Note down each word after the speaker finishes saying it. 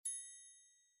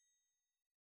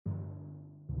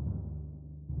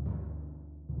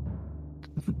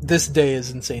This day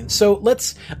is insane. So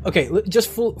just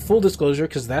full disclosure,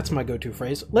 because that's my go-to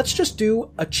phrase. Let's just do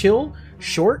a chill,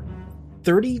 short,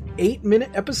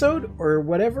 38-minute episode or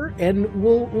whatever, and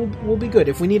we'll be good.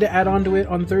 If we need to add on to it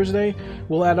on Thursday,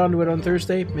 we'll add on to it on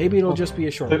Thursday. Maybe it'll just be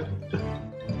a short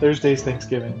one. Thursday's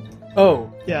Thanksgiving.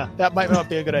 Oh. Yeah, that might not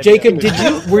be a good idea.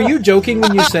 Jacob, were you joking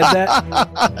when you said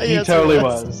that? He totally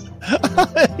was.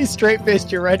 He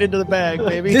straight-faced you right into the bag,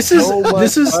 baby. This is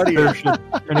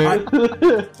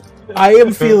I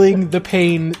am feeling the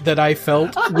pain that I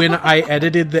felt when I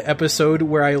edited the episode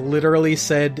where I literally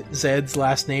said Zed's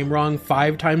last name wrong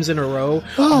 5 times in a row,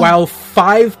 while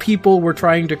 5 people were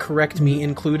trying to correct me,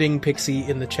 including Pixie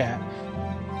in the chat.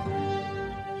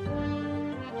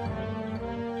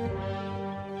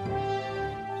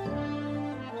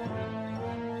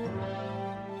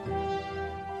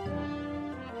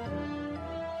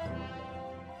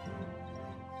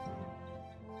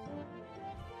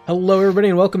 Hello, everybody,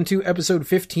 and welcome to episode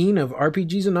 15 of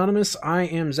RPGs Anonymous. I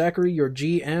am Zachary, your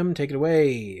GM. Take it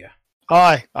away.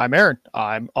 Hi, I'm Aaron.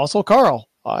 I'm also Carl.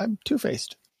 I'm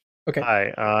Two-Faced. Okay.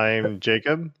 Hi, I'm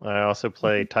Jacob. I also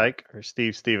play Tyke, or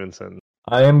Steve Stevenson.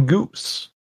 I am Goose.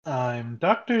 I'm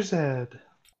Dr. Zed.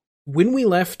 When we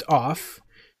left off,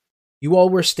 you all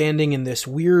were standing in this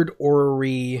weird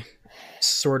orrery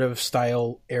sort of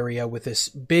style area with this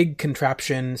big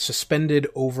contraption suspended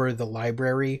over the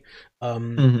library,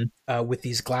 with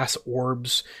these glass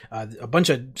orbs, a bunch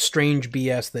of strange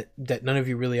BS that none of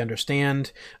you really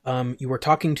understand. You were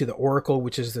talking to the Oracle,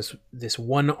 which is this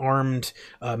one-armed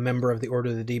member of the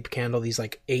Order of the Deep Candle, these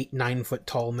like 8-9 foot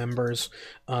tall members,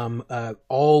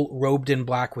 all robed in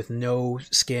black with no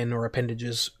skin or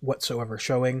appendages whatsoever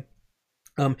showing.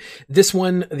 This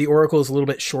one, the Oracle, is a little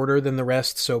bit shorter than the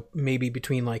rest, so maybe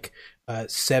between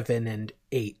 7 and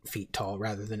 8 feet tall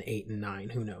rather than 8 and 9.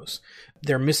 Who knows?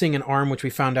 They're missing an arm, which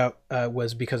we found out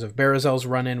was because of Barazel's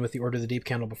run-in with the Order of the Deep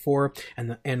Candle before,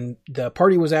 and the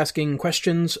party was asking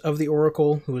questions of the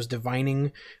Oracle, who was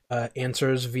divining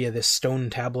answers via this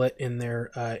stone tablet in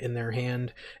their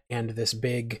hand and this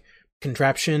big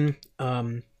contraption.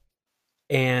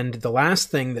 And the last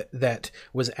thing that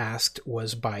was asked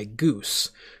was by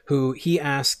Goose, who he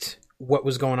asked what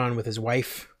was going on with his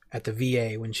wife at the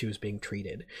VA when she was being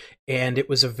treated. And it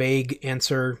was a vague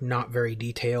answer, not very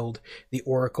detailed. The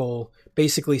Oracle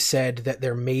basically said that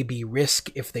there may be risk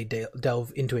if they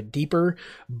delve into it deeper,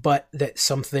 but that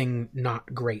something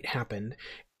not great happened.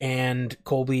 And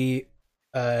Colby,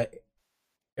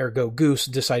 ergo Goose,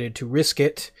 decided to risk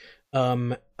it,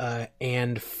 and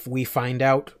we find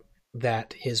out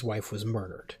that his wife was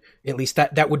murdered. At least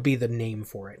that would be the name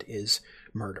for it, is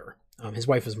murder. His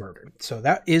wife was murdered. So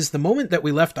that is the moment that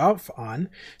we left off on.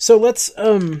 So let's,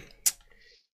 I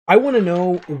want to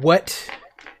know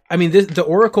the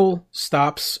Oracle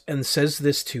stops and says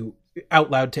this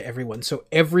out loud to everyone. So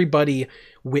everybody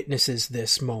witnesses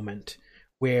this moment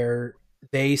where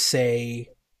they say,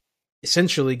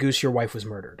 essentially, Goose, your wife was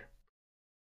murdered.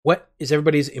 What is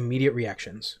everybody's immediate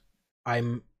reactions?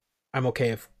 I'm okay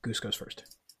if Goose goes first.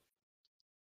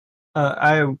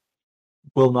 I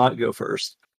will not go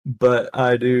first, but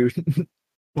I do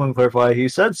want to clarify. He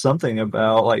said something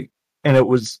about and it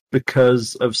was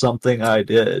because of something I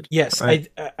did. Yes, right?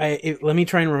 Let me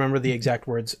try and remember the exact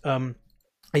words.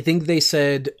 I think they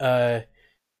said, I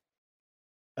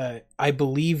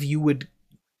believe you would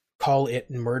call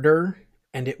it murder,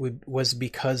 and it was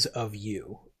because of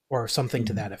you, or something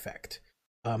to that effect,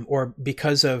 or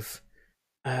because of.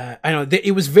 I don't know.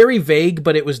 It was very vague,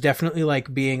 but it was definitely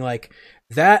being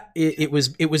that. It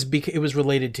was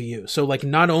related to you. So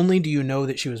not only do you know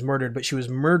that she was murdered, but she was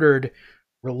murdered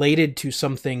related to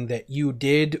something that you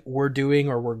did, were doing,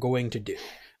 or were going to do.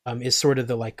 Is sort of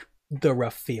the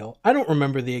rough feel. I don't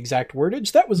remember the exact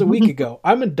wordage. That was a week ago.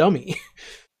 I'm a dummy.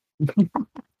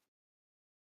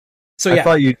 So I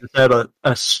thought you just had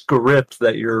a script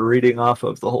that you're reading off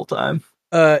of the whole time.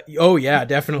 Oh yeah,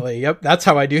 definitely. Yep, that's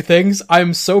how I do things.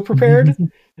 I'm so prepared.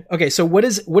 Okay, so what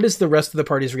is the rest of the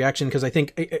party's reaction? Because I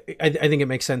think it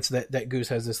makes sense that Goose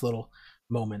has this little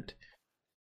moment.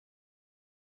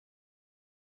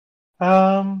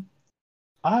 I'm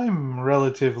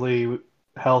relatively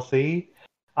healthy.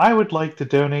 I would like to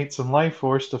donate some life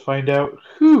force to find out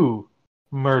who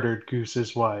murdered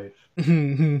Goose's wife.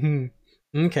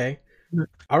 Okay.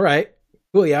 All right.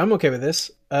 Cool. Yeah, I'm okay with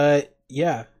this.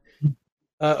 Yeah.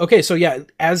 Okay, so yeah,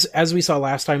 as we saw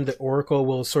last time, the Oracle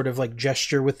will sort of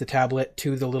gesture with the tablet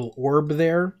to the little orb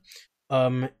there,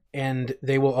 and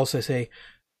they will also say,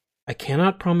 I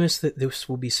cannot promise that this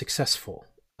will be successful.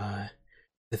 The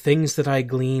things that I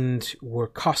gleaned were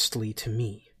costly to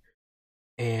me,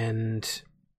 and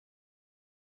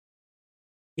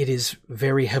it is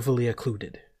very heavily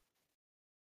occluded.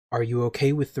 Are you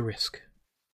okay with the risk?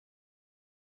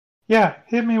 Yeah,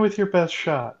 hit me with your best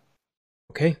shot.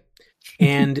 Okay.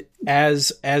 And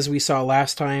as we saw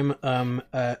last time,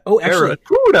 actually,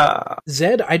 Barracuda!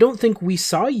 Zed, I don't think we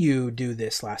saw you do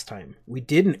this last time. We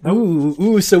didn't.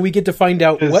 Ooh, so we get to find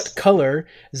out what color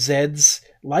Zed's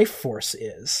life force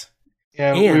is.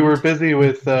 Yeah, And- we were busy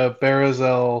with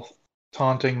Barazel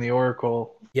taunting the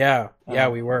Oracle. Yeah,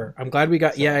 we were. I'm glad we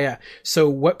got. Yeah. So,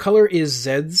 what color is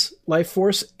Zed's life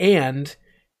force? And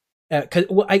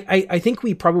I think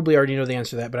we probably already know the answer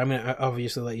to that, but I'm going to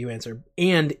obviously let you answer.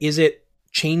 And is it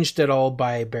changed at all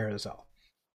by Barazel?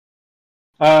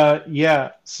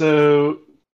 Yeah. So,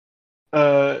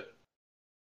 Tyke,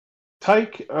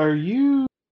 are you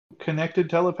connected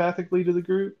telepathically to the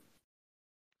group?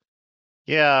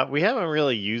 Yeah, we haven't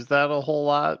really used that a whole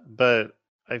lot, but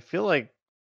I feel like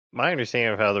my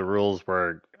understanding of how the rules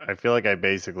work, I feel like I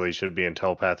basically should be in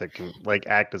telepathic, like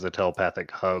act as a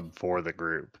telepathic hub for the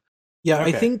group. Yeah,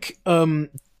 Okay. I think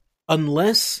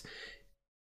unless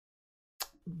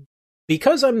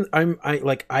because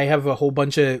I have a whole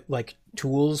bunch of like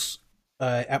tools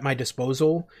at my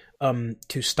disposal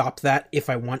to stop that if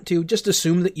I want to. Just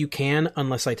assume that you can,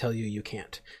 unless I tell you you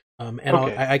can't. And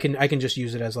Okay. I can just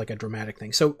use it as like a dramatic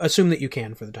thing. So assume that you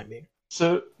can for the time being.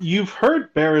 So you've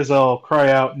heard Barazel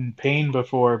cry out in pain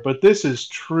before, but this is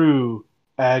true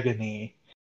agony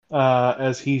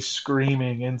as he's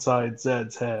screaming inside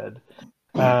Zed's head.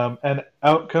 And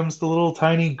out comes the little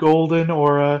tiny golden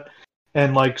aura,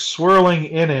 and like swirling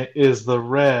in it is the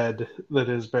red that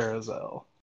is Barazel.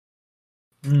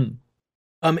 Mm.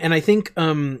 And I think,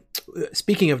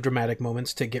 speaking of dramatic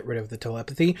moments to get rid of the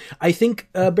telepathy, I think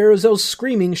Barazel's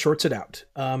screaming shorts it out.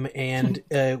 And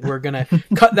we're gonna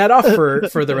cut that off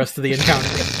for the rest of the encounter,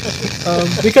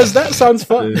 because that sounds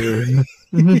fun.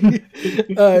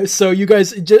 So you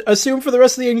guys assume for the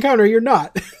rest of the encounter you're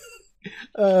not,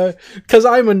 because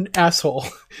I'm an asshole.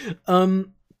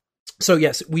 So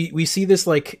yes, we see this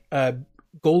like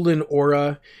golden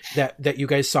aura that you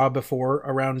guys saw before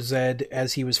around Zed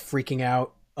as he was freaking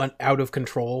out of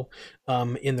control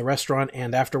in the restaurant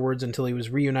and afterwards until he was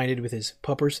reunited with his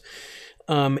puppers.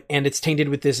 And it's tainted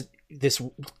with this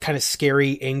kind of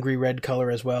scary, angry red color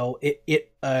as well.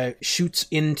 It shoots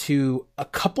into a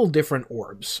couple different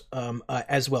orbs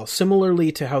as well,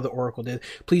 similarly to how the Oracle did.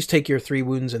 Please take your 3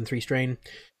 wounds and 3 strain.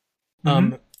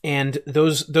 And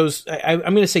those I'm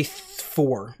going to say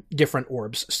 4 different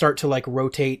orbs start to like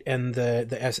rotate, and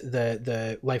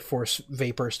the life force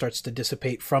vapor starts to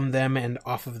dissipate from them and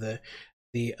off of the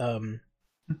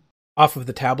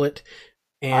tablet.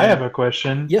 And I have a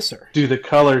question. yes, sir. Do the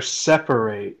colors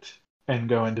separate and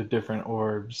go into different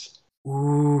orbs?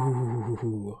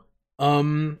 Ooh.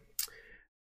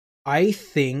 I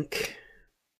think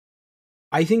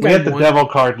We had the devil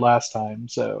card last time,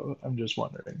 so I'm just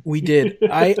wondering. We did.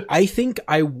 I think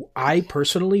I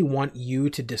personally want you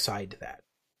to decide that.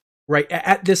 Right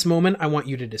at this moment, I want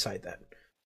you to decide that.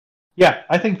 Yeah,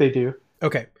 I think they do.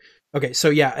 Okay. So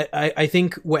yeah, I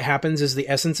think what happens is the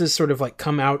essences sort of like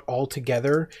come out all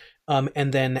together,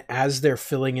 and then as they're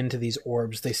filling into these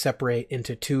orbs, they separate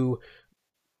into two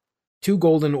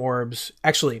golden orbs.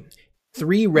 Actually,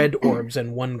 3 red orbs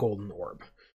and 1 golden orb.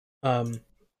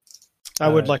 I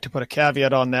would like to put a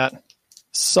caveat on that.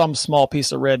 Some small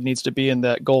piece of red needs to be in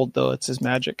that gold, though. It's his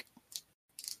magic.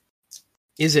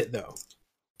 Is it though?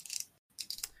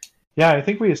 Yeah, I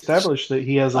think we established that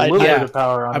he has a I- little yeah. bit of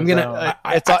power on I'm his gonna-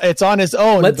 own. It's on his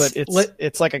own, Let's- but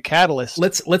it's like a catalyst.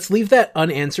 Let's leave that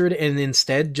unanswered and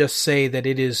instead just say that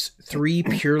it is 3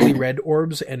 purely red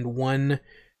orbs and 1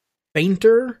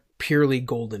 fainter, purely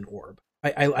golden orb.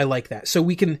 I like that. So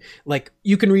we can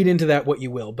you can read into that what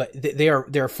you will, but they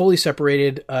are fully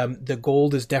separated. The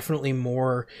gold is definitely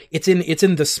more. It's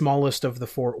in the smallest of the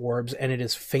 4 orbs, and it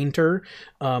is fainter.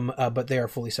 But they are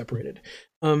fully separated.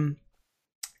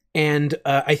 And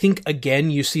I think again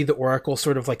you see the Oracle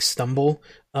sort of like stumble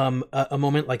a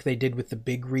moment, like they did with the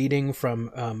big reading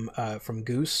from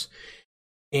Goose,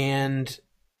 and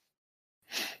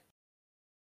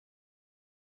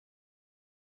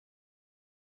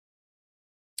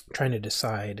trying to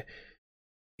decide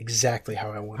exactly how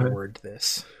I want to word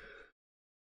this.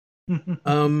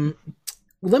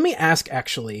 Let me ask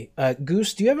actually,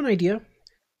 Goose, do you have an idea?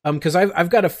 Because I've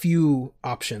got a few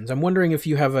options. I'm wondering if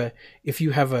you have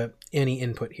any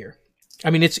input here. I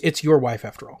mean, it's your wife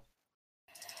after all.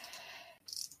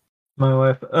 My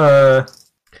wife.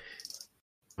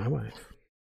 My wife.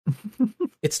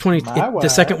 It's 20. My The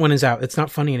wife. second one is out. It's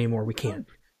not funny anymore. We can't.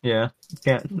 Yeah,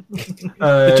 can't.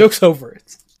 The joke's over.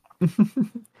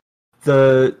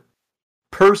 The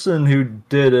person who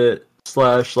did it /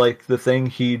 like the thing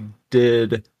he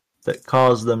did that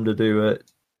caused them to do it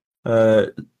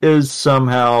is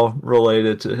somehow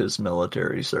related to his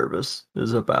military service.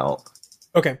 Is about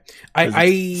Okay.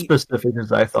 as specific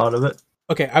as I thought of it.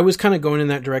 Okay, I was kind of going in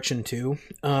that direction too.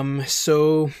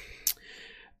 So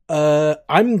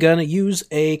I'm gonna use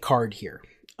a card here.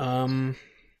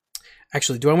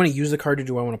 Actually, do I want to use the card or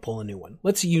do I want to pull a new one?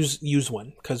 Let's use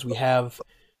one because we have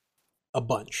a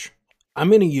bunch. I'm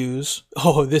gonna use.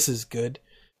 Oh, this is good.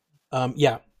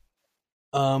 Yeah.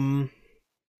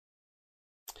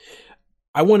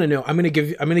 I want to know. I'm gonna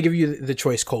give you the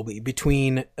choice, Colby.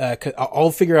 Between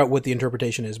I'll figure out what the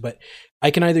interpretation is, but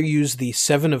I can either use the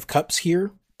Seven of Cups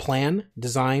here, plan,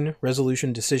 design,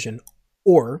 resolution, decision,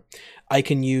 or I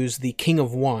can use the King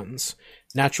of Wands,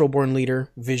 natural born leader,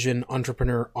 vision,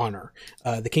 entrepreneur, honor.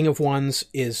 The King of Wands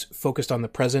is focused on the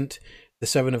present. The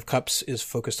Seven of Cups is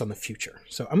focused on the future.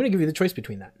 So I'm gonna give you the choice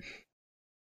between that.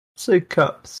 Say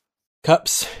cups.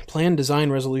 Cups, plan,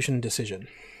 design, resolution, decision.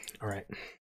 All right.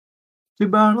 2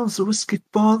 bottles of whiskey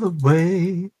for the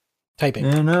way. Typing.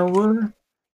 And I would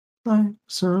like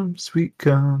some sweet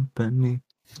company.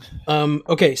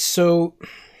 Okay, so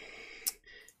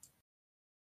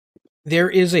there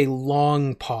is a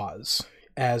long pause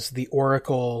as the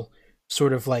Oracle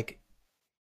sort of like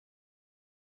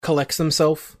collects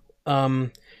themselves,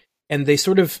 and they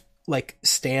sort of like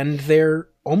stand there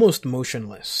almost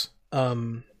motionless.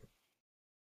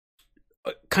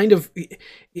 Kind of,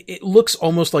 it looks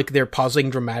almost like they're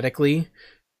pausing dramatically,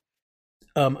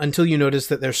 until you notice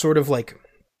that they're sort of like,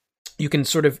 you can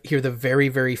sort of hear the very,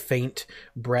 very faint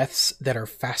breaths that are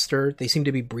faster. They seem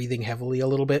to be breathing heavily a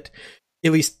little bit,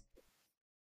 at least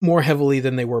more heavily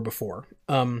than they were before.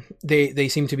 They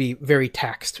seem to be very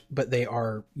taxed, but they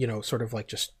are, sort of like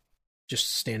just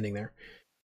standing there.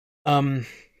 And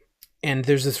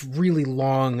there's this really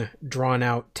long, drawn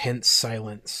out, tense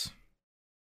silence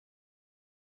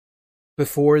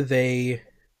before they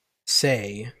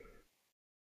say,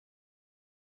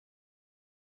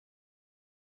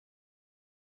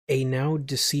 "A now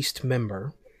deceased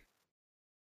member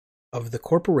of the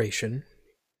corporation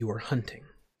you are hunting."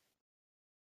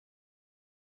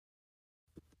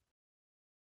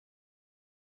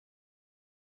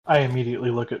 I immediately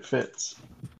look at Fitz.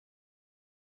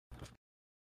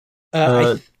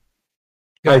 Go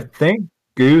I ahead. think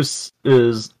Goose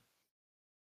is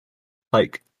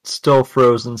like still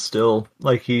frozen still.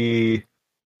 Like he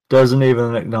doesn't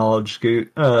even acknowledge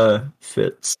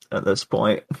Fitz at this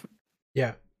point.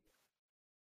 Yeah.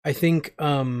 I think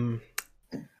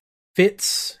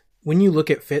Fitz, when you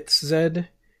look at Fitz, Zed,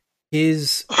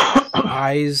 his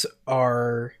eyes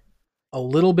are a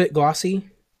little bit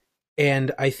glossy,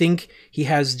 and I think he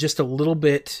has just a little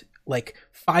bit, like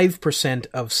 5%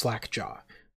 of slack jaw.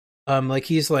 Like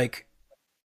he's like,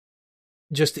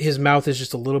 just his mouth is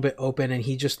just a little bit open, and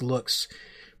he just looks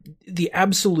the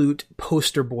absolute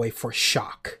poster boy for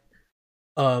shock.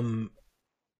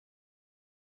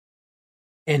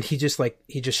 And he just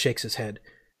shakes his head.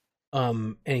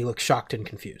 And he looks shocked and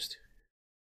confused.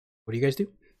 What do you guys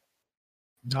do?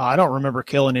 No, I don't remember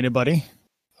killing anybody.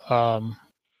 So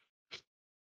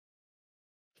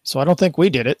I don't think we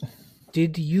did it.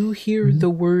 Did you hear the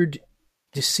word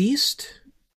deceased?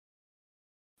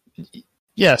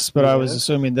 Yes, but I was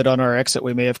assuming that on our exit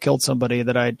we may have killed somebody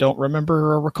that I don't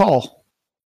remember or recall.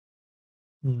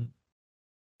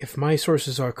 If my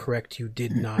sources are correct, you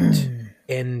did not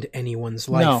end anyone's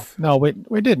life. No,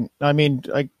 we didn't. I mean,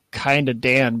 I kind of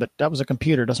Dan, but that was a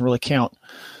computer. It doesn't really count.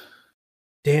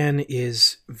 Dan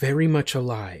is very much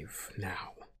alive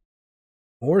now.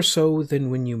 More so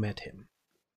than when you met him.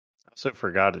 I also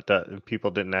forgot people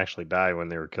didn't actually die when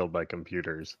they were killed by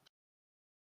computers.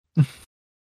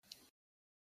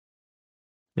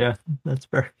 Yeah, that's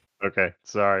fair. Okay,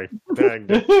 sorry. Dang,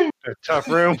 a tough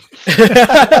room.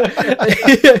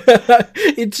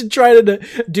 It's trying to,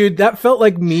 dude, that felt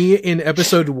like me in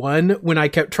episode 1 when I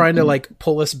kept trying to like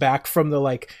pull us back from the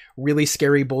like really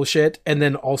scary bullshit and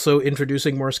then also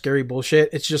introducing more scary bullshit.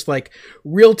 It's just like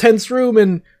real tense room,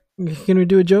 and can we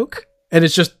do a joke? And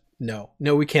it's just no,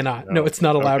 we cannot. No, it's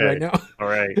not allowed right now. All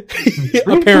right.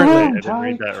 Apparently. I didn't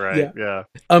read that right. Yeah.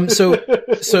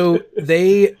 So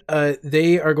they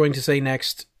are going to say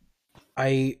next,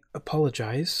 "I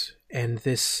apologize, and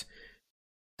this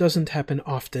doesn't happen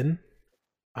often.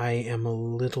 I am a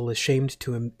little ashamed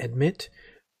to admit,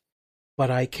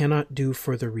 but I cannot do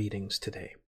further readings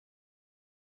today."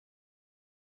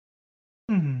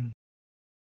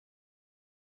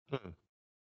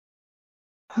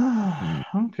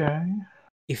 Okay.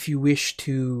 If you wish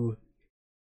to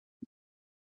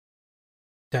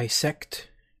dissect,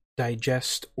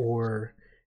 digest or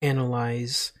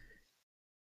analyze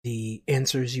the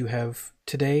answers you have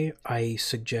today, I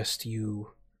suggest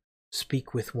you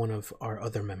speak with one of our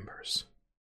other members.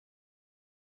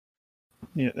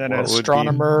 An What would be-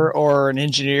 astronomer or an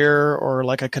engineer or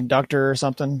like a conductor or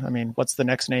something. I mean, what's the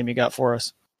next name you got for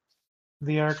us?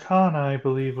 The Arcana, I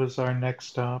believe, was our next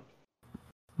stop.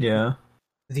 Yeah.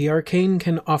 The Arcane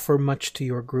can offer much to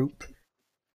your group,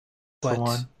 The but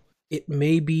one. it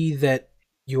may be that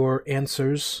your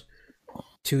answers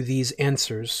to these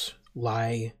answers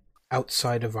lie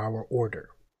outside of our order.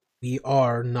 We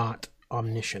are not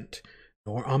omniscient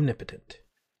nor omnipotent.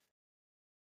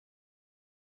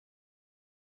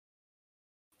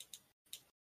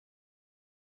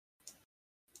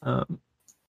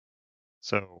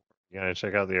 So, you gonna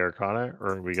check out the Arcana,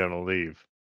 or are we gonna leave?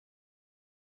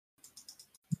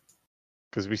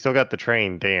 Because we still got the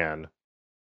train, Dan.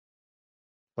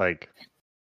 Like,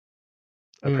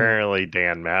 apparently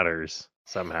Dan matters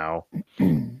somehow.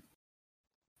 I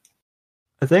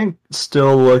think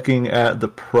still looking at the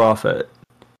Prophet.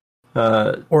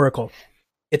 Oracle.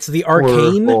 It's the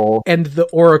Arcane Oracle. and the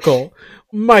Oracle.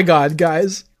 My God,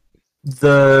 guys.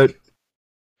 The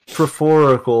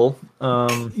Prophorical.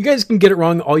 You guys can get it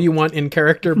wrong all you want in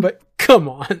character, but come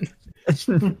on.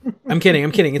 I'm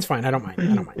kidding. It's fine. I don't mind.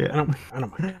 Yeah. I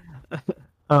don't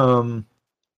mind.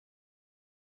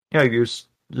 Yeah, Goose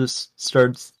just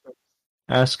starts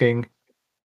asking,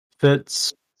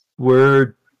 Fitz,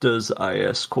 where does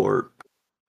IS Corp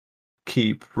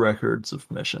keep records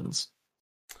of missions?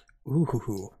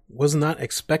 Ooh, was not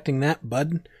expecting that,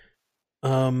 bud.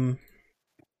 I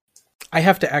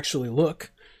have to actually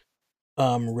look,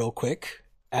 real quick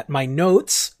at my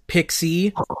notes,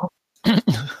 Pixie.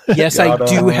 Yes, I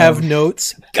do have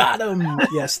notes. Got him.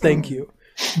 Yes, thank you.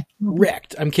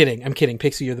 Wrecked. I'm kidding.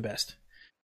 Pixie, you're the best.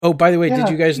 Oh, by the way, did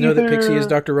you guys know that Pixie is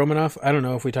Dr. Romanoff? I don't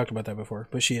know if we talked about that before,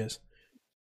 but she is.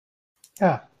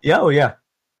 Yeah. Yeah, oh yeah.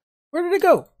 Where did it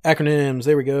go? Acronyms.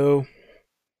 There we go.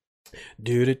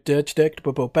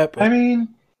 I mean,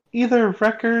 either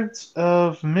records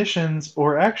of missions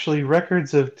or actually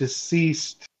records of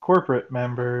deceased corporate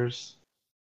members.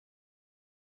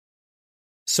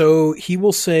 So he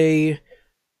will say,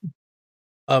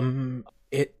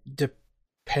 it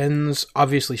depends,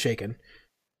 obviously shaken.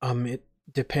 It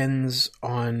depends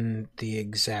on the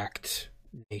exact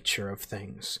nature of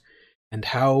things and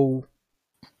how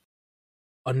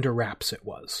under wraps it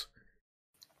was.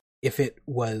 If it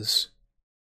was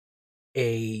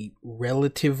a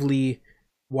relatively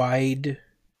wide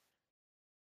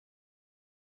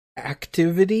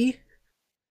activity,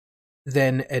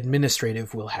 then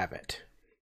administrative will have it.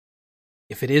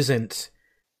 If it isn't,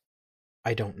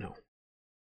 I don't know.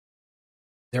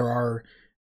 There are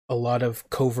a lot of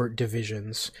covert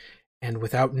divisions, and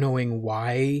without knowing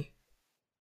why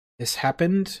this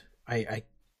happened, I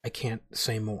can't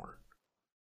say more.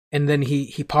 And then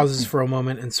he pauses for a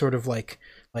moment and sort of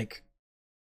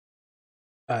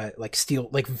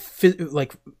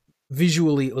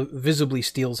visibly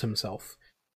steals himself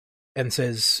and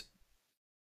says,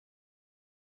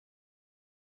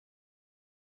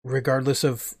 regardless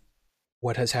of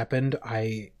what has happened,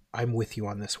 I'm with you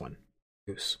on this one,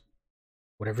 Goose.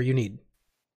 Whatever you need.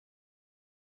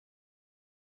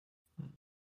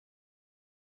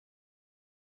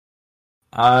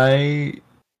 I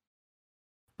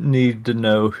need to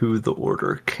know who the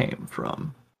order came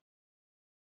from.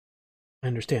 I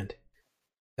understand.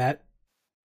 That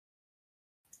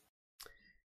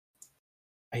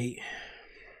we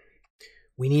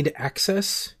need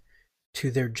access to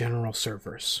their general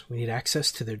servers. We need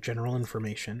access to their general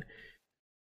information.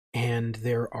 And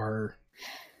there are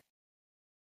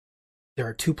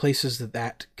two places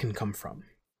that can come from.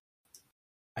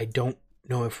 I don't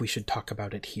know if we should talk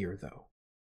about it here, though.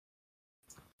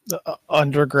 The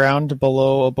underground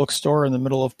below a bookstore in the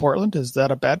middle of Portland, is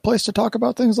that a bad place to talk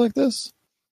about things like this?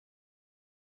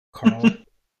 Carl,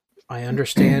 I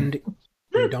understand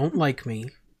you don't like me,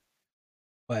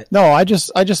 but No, I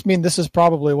just mean this is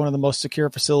probably one of the most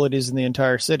secure facilities in the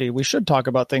entire city. We should talk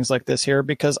about things like this here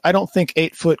because I don't think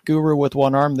 8-foot guru with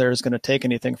one arm there is going to take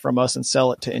anything from us and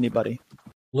sell it to anybody.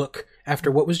 look,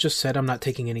 after what was just said, I'm not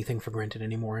taking anything for granted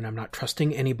anymore, and I'm not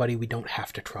trusting anybody we don't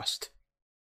have to trust.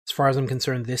 As far as I'm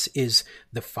concerned, this is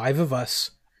the 5 of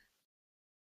us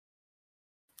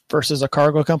Versus a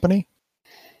cargo company?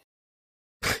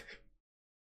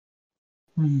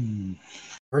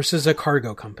 versus a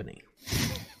cargo company.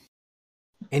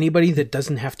 Anybody that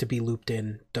doesn't have to be looped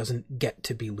in doesn't get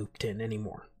to be looped in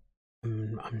anymore.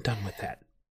 I'm done with that.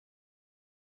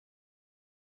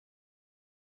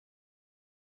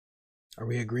 Are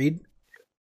we agreed?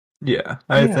 Yeah,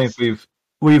 I Yes. think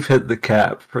we've hit the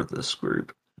cap for this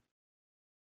group.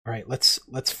 All right, let's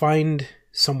find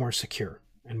somewhere secure,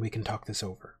 and we can talk this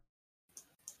over.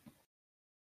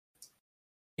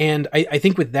 And I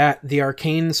think with that, the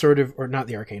arcane sort of, or not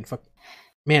the arcane, fuck,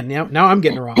 man, now I'm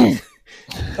getting it wrong.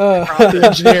 The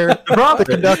engineer, the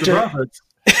conductor,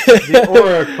 The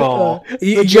oracle.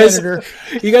 You the guys, janitor.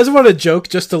 you guys want a joke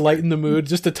just to lighten the mood,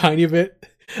 just a tiny bit?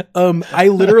 I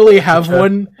literally have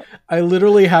one.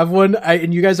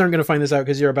 And you guys aren't going to find this out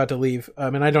because you're about to leave.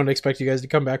 And I don't expect you guys to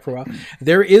come back for a while.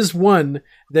 There is one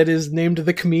that is named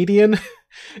the Comedian,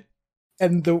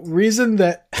 and the reason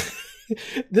that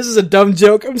this is a dumb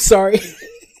joke. I'm sorry.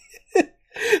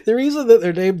 The reason that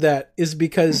they're named that is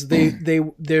because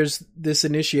there's this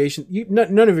initiation.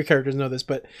 None of your characters know this,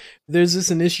 but there's this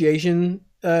initiation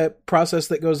process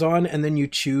that goes on, and then you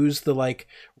choose the like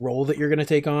role that you're going to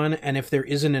take on, and if there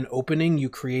isn't an opening, you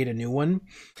create a new one.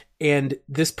 And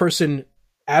this person,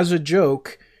 as a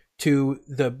joke to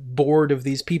the board of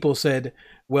these people, said,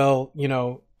 "Well,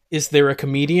 is there a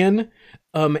comedian?"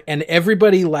 And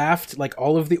everybody laughed, like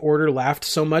all of the order laughed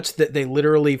so much that they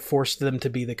literally forced them to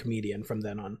be the comedian from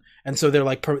then on. And so they're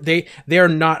like, they are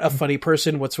not a funny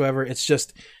person whatsoever. It's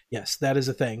just, yes, that is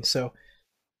a thing. So,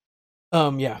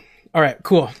 yeah. All right,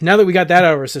 cool. Now that we got that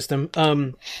out of our system,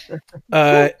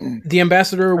 the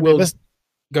ambassador will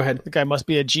go ahead. The guy must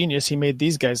be a genius. He made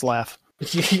these guys laugh.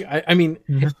 I mean,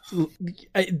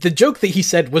 the joke that he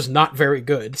said was not very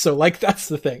good. So, like, that's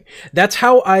the thing. That's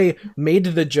how I made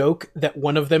the joke that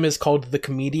one of them is called the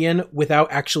comedian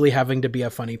without actually having to be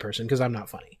a funny person, because I'm not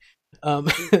funny.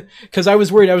 Because I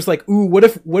was worried. I was like, ooh, what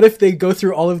if they go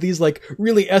through all of these like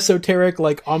really esoteric,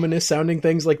 like ominous sounding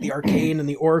things like the arcane and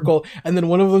the oracle, and then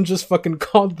one of them just fucking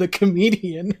called the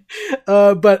comedian.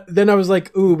 But then I was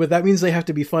like, ooh, but that means they have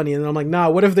to be funny. And then I'm like, nah,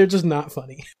 what if they're just not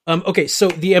funny? Okay, so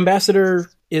the ambassador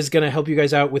is gonna help you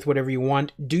guys out with whatever you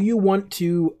want. Do you want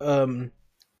to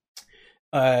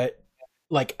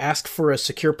like ask for a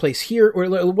secure place here,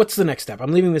 or what's the next step?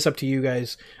 I'm leaving this up to you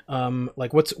guys.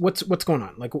 Like what's going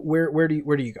on? Like where do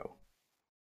you go?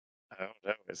 I don't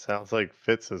know. It sounds like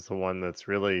Fitz is the one that's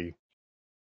really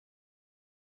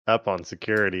up on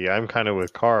security. I'm kind of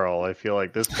with Carl. I feel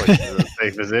like this place is as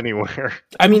safe as anywhere.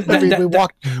 I mean,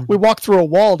 we walked through a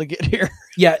wall to get here.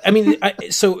 Yeah, I mean,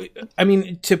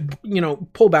 to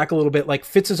pull back a little bit, like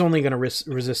Fitz is only going to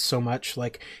resist so much.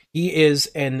 Like he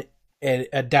is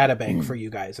a data bank for you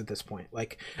guys at this point.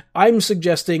 Like I'm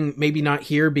suggesting maybe not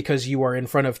here because you are in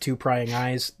front of two prying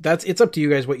eyes. It's up to you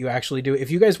guys what you actually do.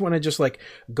 If you guys want to just like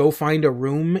go find a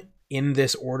room in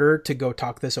this order to go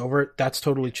talk this over, that's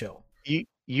totally chill.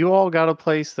 You all got a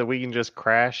place that we can just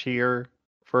crash here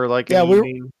for like Yeah, an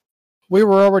evening? We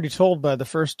were already told by the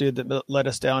first dude that led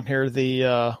us down here,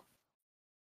 the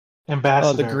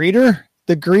Ambassador.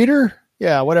 the greeter,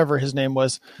 yeah, whatever his name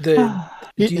was.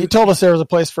 He told us there was a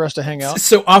place for us to hang out.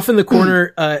 So off in the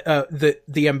corner,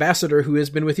 the ambassador who has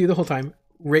been with you the whole time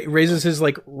raises his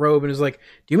like robe and is like,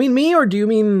 "Do you mean me or do you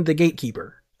mean the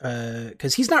gatekeeper?"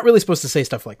 Because he's not really supposed to say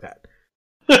stuff like that.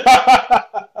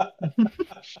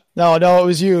 No, it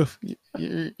was you.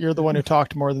 You're the one who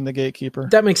talked more than the gatekeeper.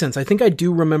 That makes sense. I think I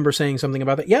do remember saying something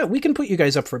about that. Yeah, we can put you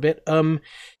guys up for a bit.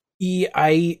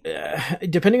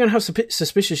 Depending on how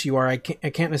suspicious you are, I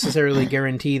can't necessarily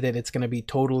guarantee that it's going to be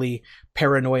totally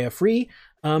paranoia free.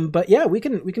 But yeah, we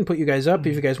can put you guys up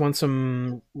if you guys want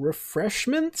some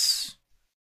refreshments.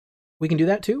 We can do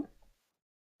that too.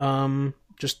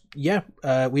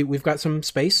 We've got some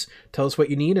space. Tell us what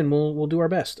you need, and we'll do our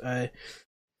best.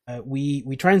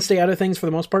 We try and stay out of things for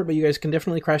the most part, but you guys can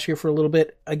definitely crash here for a little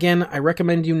bit. Again, I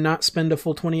recommend you not spend a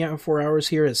full 24 hours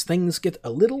here, as things get a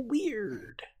little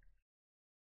weird.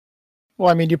 Well,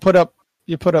 I mean, you put up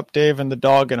Dave and the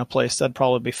dog in a place, that'd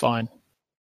probably be fine.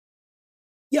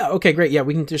 Yeah. Okay. Great. Yeah,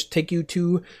 we can just take you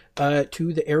to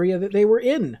the area that they were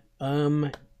in.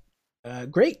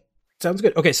 Great. Sounds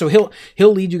good. Okay, so he'll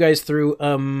lead you guys through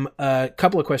a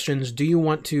couple of questions. Do you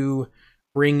want to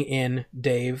bring in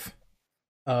Dave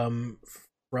from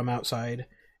outside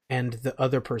and the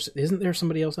other person? Isn't there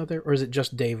somebody else out there, or is it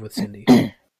just Dave with Cindy?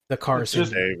 The car, It's Cindy.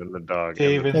 just Dave and the dog.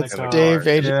 Dave and the It's dog. Dave,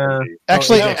 Ajax. Yeah.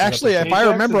 Actually, Ajax if I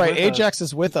remember right, Ajax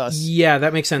is with us. Yeah,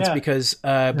 that makes sense Yeah.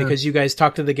 because you guys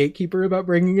talked to the gatekeeper about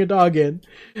bringing a dog in.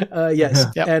 Yes,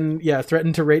 Yep. and yeah,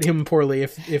 threatened to rate him poorly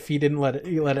if he didn't let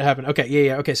it happen. Okay,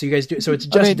 yeah. Okay, so you guys do. So it's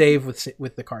just Dave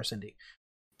with the car, Cindy.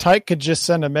 Tyke could just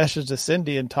send a message to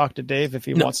Cindy and talk to Dave if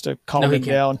he wants to calm he him can't.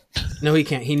 down. No, he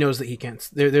can't. He knows that he can't.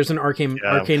 There's an arcane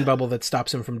bubble that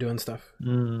stops him from doing stuff.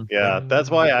 Yeah, that's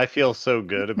why I feel so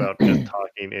good about just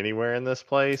talking anywhere in this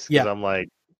place. Because Yeah. I'm like,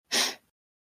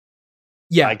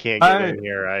 Yeah, I can't get in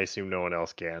here. I assume no one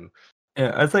else can.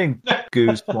 Yeah, I think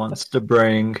Goose wants to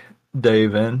bring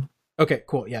Dave in. okay,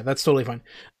 cool. Yeah, that's totally fine.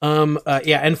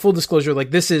 Yeah, and full disclosure,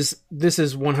 like this is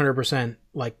 100%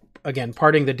 like, again,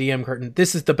 parting the DM curtain.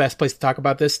 This is the best place to talk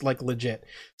about this, like legit.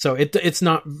 So it's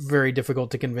not very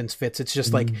difficult to convince Fitz. It's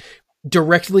just like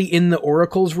directly in the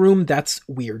Oracle's room. That's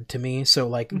weird to me. So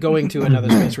like going to another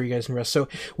space where you guys can rest. So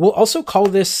we'll also call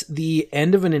this the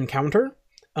end of an encounter.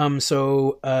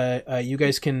 So you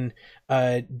guys can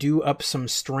do up some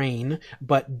strain,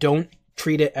 but don't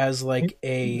treat it as like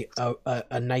a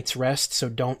night's rest. So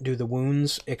don't do the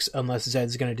wounds unless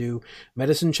Zed's going to do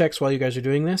medicine checks while you guys are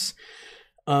doing this.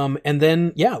 And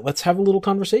then, yeah, let's have a little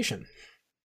conversation.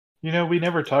 You know, we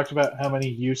never talked about how many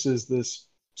uses this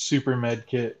super med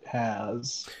kit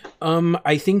has.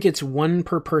 I think it's one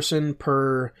per person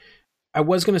per. I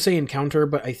was going to say encounter,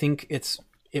 but I think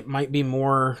it might be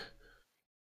more.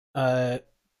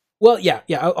 Well, yeah,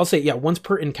 I'll say once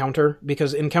per encounter,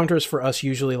 because encounters for us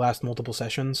usually last multiple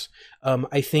sessions.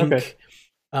 I think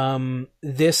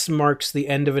this marks the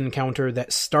end of an encounter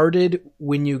that started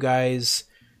when you guys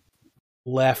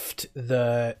left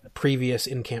the previous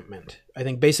encampment. I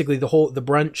think basically the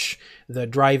brunch, the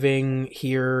driving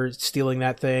here, stealing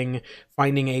that thing,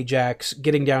 finding Ajax,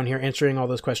 getting down here, answering all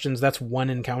those questions, that's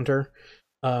one encounter.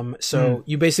 So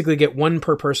you basically get one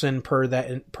per person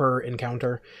per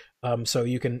encounter. So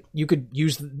you could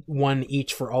use one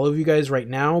each for all of you guys right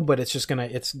now, but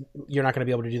you're not gonna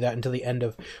be able to do that until the end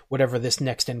of whatever this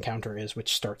next encounter is,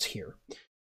 which starts here.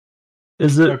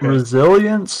 Is it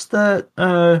resilience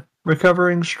that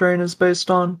recovering strain is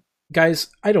based on? Guys,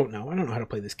 I don't know how to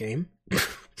play this game.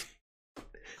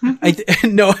 I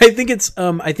think it's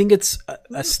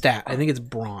a stat. I think it's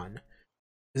brawn.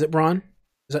 Is it brawn?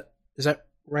 Is that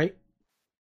right?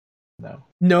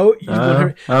 No.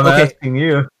 I'm asking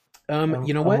you.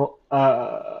 You know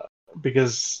what?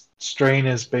 Because strain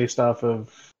is based off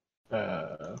of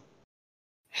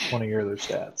one of your other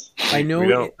stats. I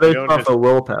know. Based off of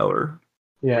willpower.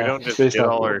 Yeah, we don't just get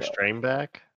all our strain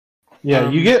back. Yeah,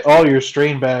 you get all your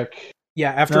strain back.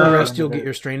 Yeah, after a rest, you'll get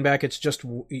your strain back. It's just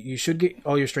you should get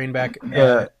all your strain back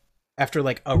after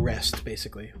like a rest,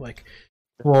 basically. Like,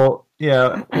 well,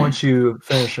 yeah. Once you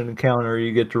finish an encounter,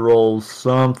 you get to roll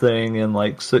something in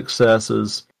like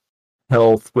successes,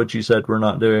 health, which you said we're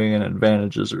not doing, and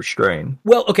advantages or strain.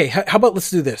 Well, okay. How about let's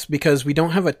do this, because we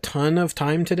don't have a ton of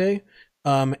time today.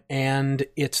 And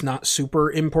it's not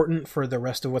super important for the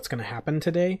rest of what's going to happen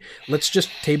today. Let's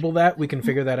just table that. We can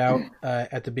figure that out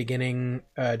at the beginning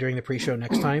during the pre-show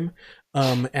next time.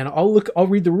 And I'll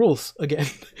read the rules again.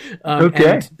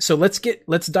 Okay. And so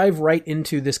let's dive right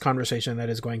into this conversation that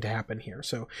is going to happen here.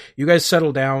 So you guys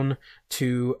settle down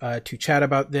to chat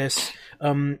about this.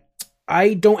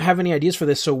 I don't have any ideas for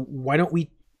this, so why don't we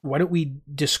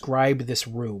describe this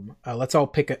room? Let's all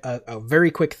pick a very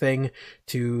quick thing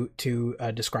to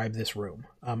describe this room.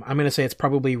 I'm going to say it's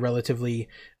probably relatively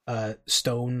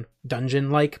stone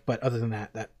dungeon-like, but other than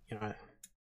that,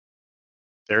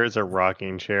 There is a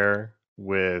rocking chair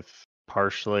with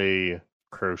partially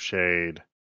crocheted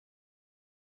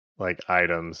like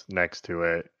items next to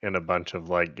it and a bunch of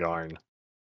like yarn.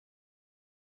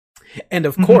 And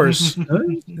of course,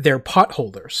 they're pot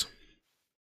holders.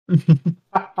 Mm-hmm.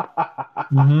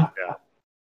 Yeah.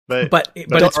 But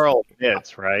it's are all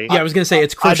knits, right? Yeah, I was going to say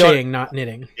it's crocheting, not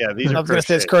knitting. Yeah, these I are was going to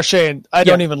say it's crocheted. crocheting. I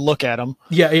don't even look at them.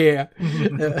 Yeah.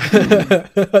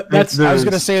 That's. I was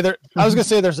going to say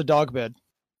there's a dog bed.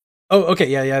 Oh, okay,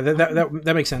 yeah,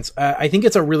 that makes sense. I think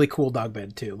it's a really cool dog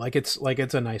bed too. Like it's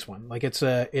a nice one. Like it's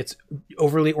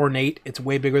overly ornate. It's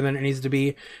way bigger than it needs to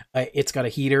be. It's got a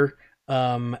heater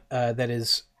that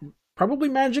is probably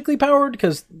magically powered,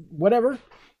 because whatever.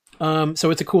 So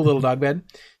it's a cool little dog bed.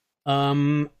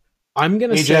 I'm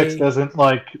gonna Ajax say doesn't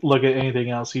like look at anything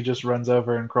else. He just runs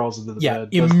over and crawls into the bed.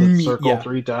 Does the circle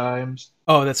 3 times.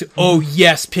 Oh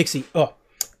yes, Pixie. Oh,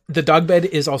 the dog bed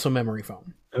is also memory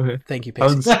foam. Okay. Thank you, I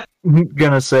Pixie. was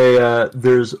gonna say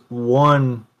there's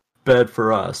one bed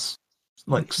for us,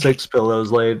 like 6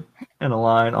 pillows laid in a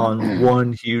line on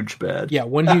one huge bed. Yeah,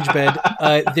 one huge bed.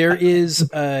 There is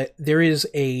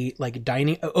a like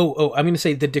dining. I'm going to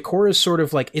say the decor is sort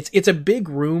of like it's a big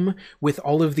room with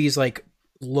all of these like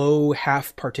low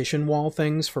half partition wall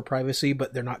things for privacy,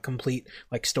 but they're not complete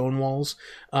like stone walls.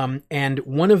 And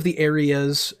one of the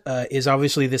areas is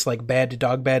obviously this like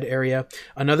dog bed area.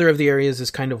 Another of the areas is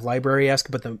kind of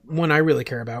library-esque, but the one I really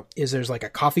care about is there's like a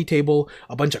coffee table,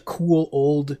 a bunch of cool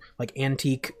old like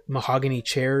antique mahogany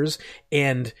chairs,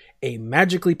 and a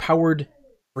magically powered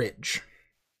fridge.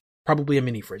 Probably a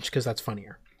mini fridge, because that's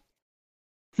funnier.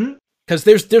 Because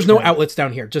there's no outlets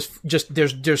down here. Just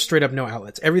there's straight up no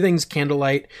outlets. Everything's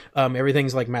candlelight.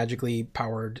 Everything's like magically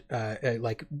powered,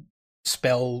 like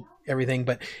spell everything.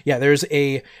 But yeah, there's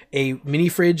a mini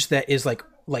fridge that is like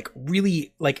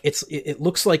really like it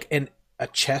looks like a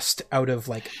chest out of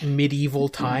like medieval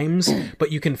times,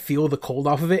 but you can feel the cold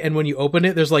off of it. And when you open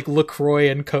it, there's like LaCroix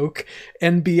and Coke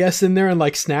and BS in there and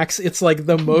like snacks. It's like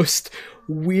the most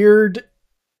weird,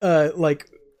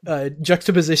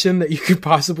 juxtaposition that you could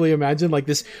possibly imagine, like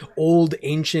this old,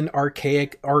 ancient,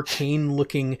 arcane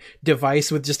looking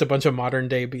device with just a bunch of modern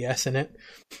day BS in it.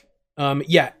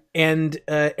 And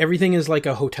everything is like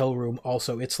a hotel room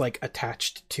also. It's like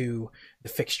attached to the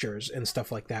fixtures and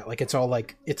stuff like that. Like it's all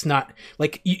like, it's not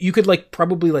like you could like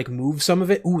probably like move some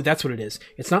of it. Ooh, that's what it is.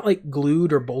 It's not like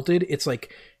glued or bolted. It's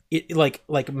like it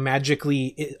like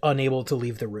magically unable to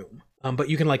leave the room. But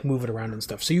you can like move it around and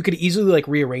stuff. So you could easily like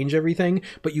rearrange everything,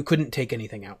 but you couldn't take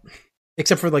anything out.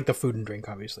 Except for like the food and drink,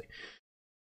 obviously.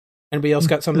 Anybody else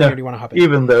got something, or do you want to hop in?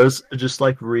 Even those, it just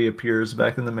like reappears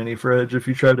back in the mini fridge if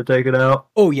you try to take it out.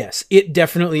 Oh yes, it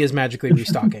definitely is magically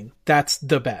restocking. That's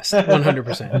the best,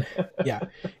 100%. Yeah.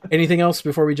 Anything else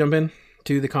before we jump in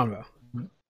to the convo?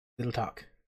 Little talk.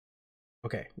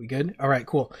 Okay, we good? All right,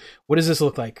 cool. What does this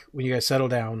look like when you guys settle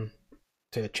down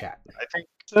to chat? I think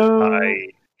So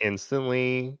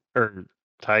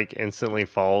Tyke instantly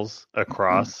falls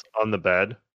across on the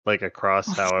bed, like across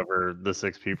however the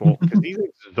 6 people, because he's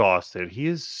exhausted. He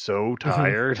is so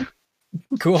tired.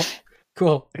 Cool.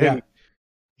 Yeah. And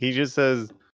he just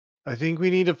says, I think we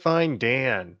need to find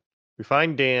Dan. We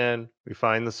find Dan, we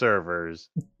find the servers,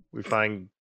 we find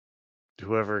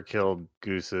whoever killed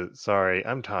Goose. Sorry,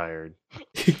 I'm tired.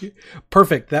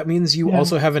 Perfect. That means you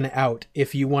also have an out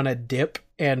if you want to dip,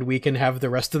 and we can have the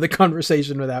rest of the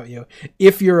conversation without you,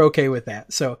 if you're okay with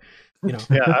that. So, you know.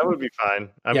 Yeah, I would be fine.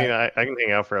 I Yeah. mean, I can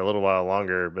hang out for a little while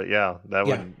longer, but yeah, that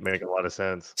would make a lot of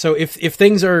sense. So if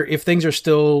things are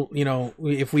still, you know,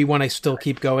 if we want to still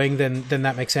keep going, then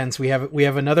that makes sense. We have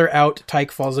another out.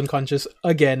 Tyke falls unconscious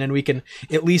again, and we can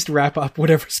at least wrap up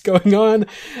whatever's going on,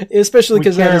 especially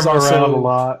because that is around a also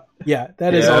lot.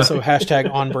 that is also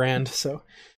hashtag on brand. So,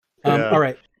 all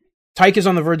right, Tyke is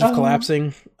on the verge of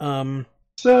collapsing.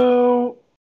 So,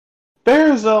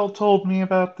 Barazel told me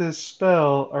about this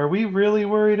spell. Are we really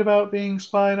worried about being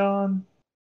spied on?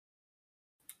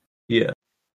 Yeah.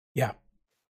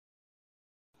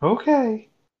 Okay.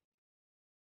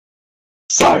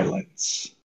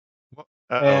 Silence.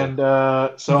 Uh-oh.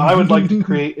 And so I would like to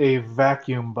create a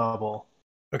vacuum bubble.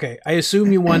 Okay, I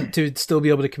assume you want to still be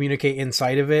able to communicate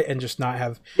inside of it and just not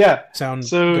have Yeah. sound.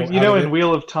 So, go you out know, of in it.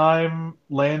 Wheel of Time,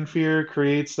 Lanfear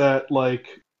creates that, like,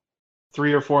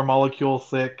 3 or 4 molecule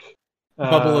thick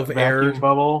Bubble of air. vacuum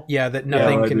bubble. Yeah, that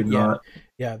nothing I do can. not.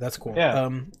 Yeah, that's cool.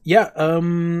 Yeah.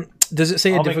 Does it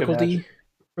say a I'll make a difficulty magic.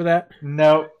 for that?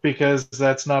 No, because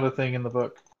that's not a thing in the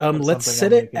book. That's Let's something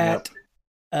set I'm it making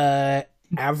at up.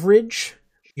 average.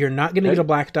 You're not going to Okay. get a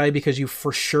black die because you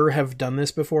for sure have done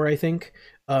this before, I think.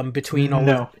 Between all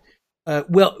No.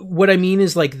 well, what I mean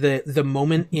is like the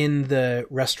moment in the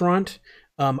restaurant.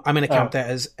 I'm going to count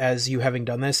that as you having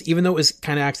done this, even though it was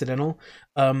kind of accidental.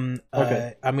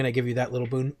 Okay. I'm going to give you that little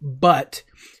boon, but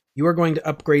you are going to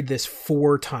upgrade this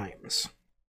 4 times.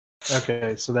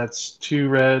 Okay, so that's 2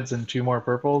 reds and 2 more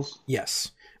purples?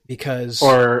 Yes, because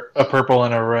Or a purple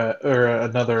and a red, or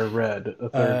another red, a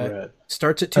third red.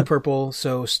 starts at 2 purple.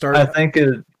 So start. I think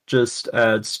it just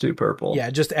adds 2 purple. Yeah,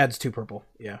 it just adds 2 purple.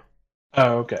 Yeah,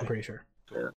 Oh, okay. I'm pretty sure.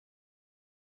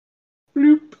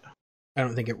 Bloop. I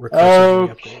don't think it recursively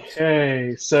upgrades.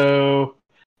 Okay, so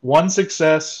 1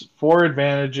 success, 4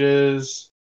 advantages,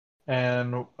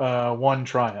 and 1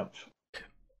 triumph.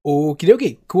 Okie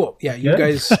dokie. Cool. Yeah, you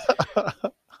Okay.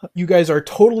 you guys are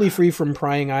totally free from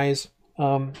prying eyes.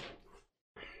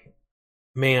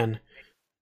 Man.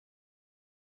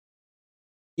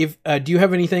 If do you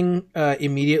have anything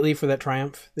immediately for that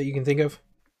triumph that you can think of?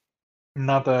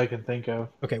 Not that I can think of.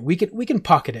 Okay, we can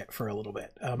pocket it for a little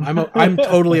bit. I'm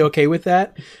totally okay with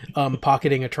that.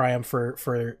 Pocketing a triumph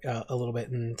for a little bit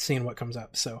and seeing what comes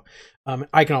up. So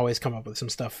I can always come up with some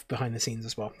stuff behind the scenes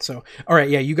as well. So all right,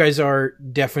 yeah, you guys are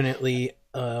definitely.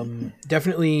 I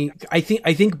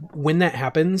think when that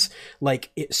happens,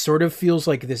 like it sort of feels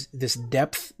like this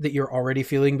depth that you're already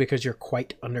feeling because you're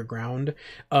quite underground.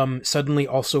 Suddenly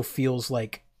also feels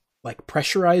like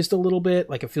pressurized a little bit,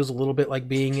 like it feels a little bit like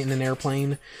being in an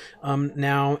airplane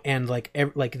now, and like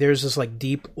there's this like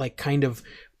deep like kind of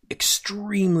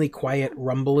extremely quiet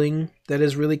rumbling that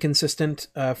is really consistent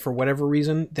for whatever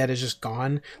reason that is just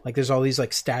gone. Like there's all these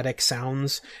like static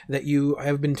sounds that you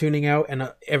have been tuning out,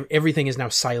 and everything is now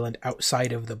silent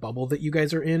outside of the bubble that you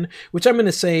guys are in, which I'm going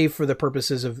to say for the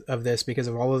purposes of this, because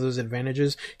of all of those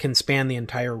advantages, can span the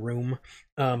entire room,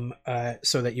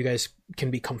 so that you guys can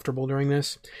be comfortable during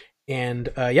this. And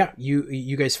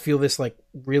you guys feel this like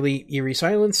really eerie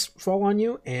silence fall on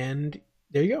you, and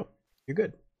there you go. You're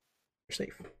good. You're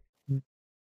safe.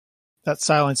 That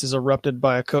silence is erupted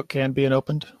by a Coke can being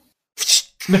opened.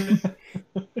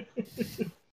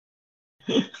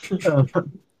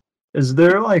 Is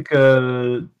there like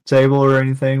a table or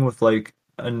anything with like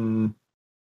a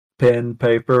pen,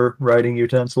 paper, writing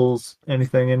utensils,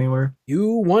 anything anywhere?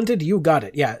 You wanted, you got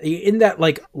it. Yeah, in that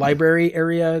like library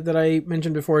area that I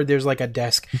mentioned before, there's like a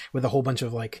desk with a whole bunch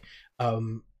of like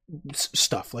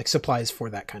stuff, like supplies for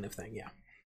that kind of thing. Yeah.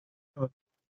 I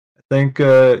think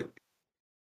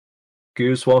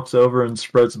Goose walks over and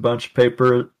spreads a bunch of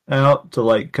paper out to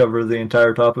like cover the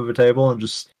entire top of a table and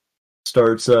just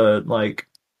starts like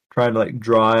trying to like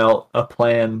draw out a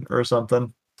plan or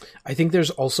something. I think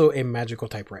there's also a magical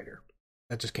typewriter.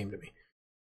 That just came to me.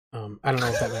 I don't know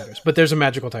if that matters, but there's a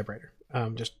magical typewriter.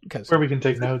 Just because Where we can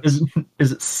take notes.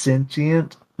 Is it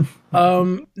sentient?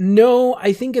 No,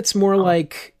 I think it's more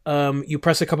like you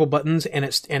press a couple buttons and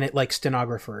it like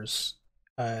stenographers.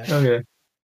 Okay.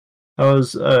 I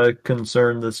was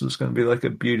concerned this was going to be like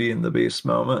a Beauty and the Beast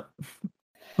moment.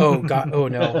 Oh God! Oh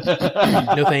no!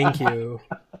 No, thank you.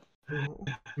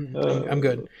 I'm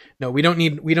good. No, we don't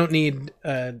need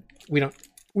that.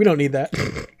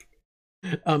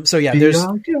 So yeah,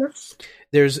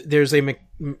 there's a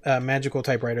magical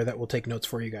typewriter that will take notes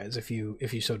for you guys if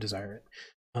you so desire it.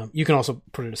 You can also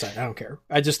put it aside. I don't care.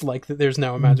 I just like that there's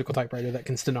now a magical typewriter that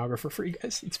can stenographer for you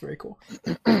guys. It's very cool.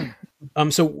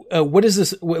 So what is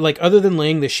this like? Other than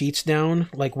laying the sheets down,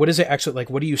 like what is it actually like?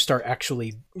 What do you start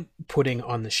actually putting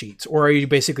on the sheets, or are you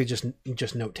basically just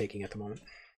note taking at the moment?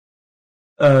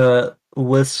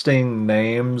 Listing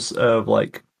names of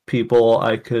like people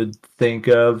I could think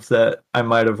of that I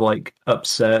might have like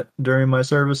upset during my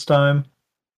service time.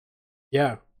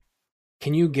 Yeah.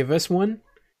 Can you give us one?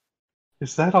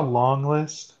 Is that a long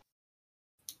list?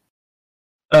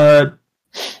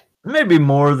 Maybe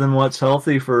more than what's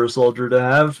healthy for a soldier to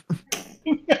have.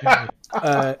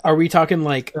 Are we talking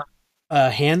like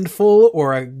a handful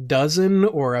or a dozen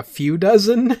or a few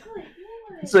dozen?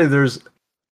 I'd say there's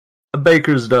a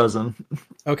baker's dozen.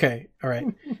 Okay, all right.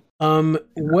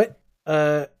 What?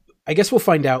 I guess we'll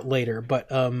find out later. But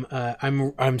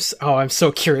I'm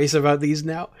so curious about these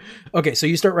now. Okay, so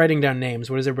you start writing down names.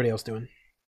 What is everybody else doing?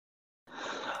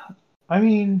 I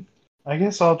mean, I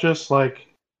guess I'll just like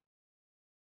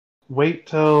wait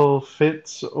till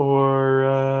Fitz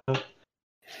or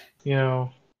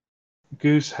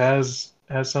Goose has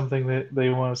something that they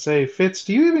want to say. Fitz,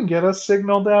 do you even get a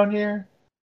signal down here?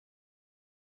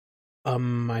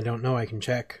 I don't know. I can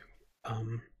check.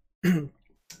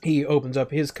 He opens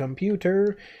up his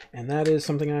computer, and that is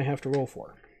something I have to roll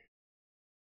for.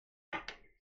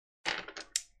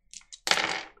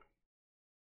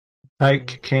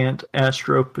 Ike can't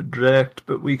astro project,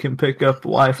 but we can pick up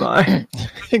Wi-Fi.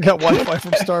 You got Wi-Fi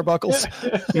from Starbuckles.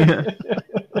 Yeah.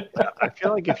 I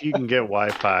feel like if you can get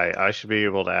Wi-Fi, I should be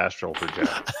able to astral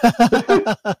project.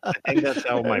 I think that's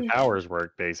how my powers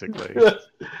work, basically.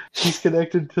 He's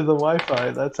connected to the Wi-Fi.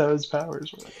 That's how his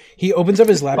powers work. He opens up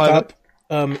his laptop.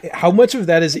 How much of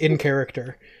that is in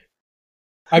character?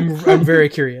 I'm very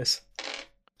curious.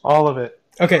 All of it.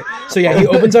 Okay, so yeah, he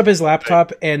opens up his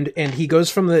laptop and he goes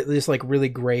from this like really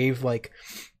grave like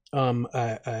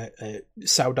Saudade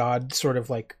sort of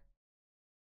like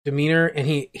demeanor, and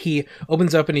he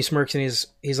opens up and he smirks and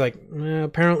he's like,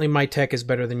 apparently my tech is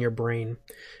better than your brain,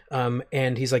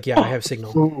 and he's like, yeah, I have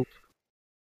signal.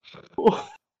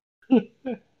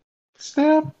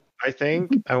 Snap. I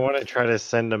think I want to try to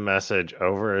send a message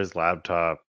over his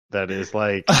laptop that is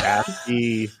like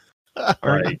ASCII,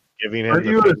 like giving him. Are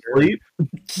you asleep?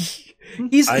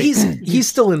 He's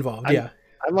still involved. Yeah,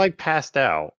 I'm like passed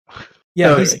out.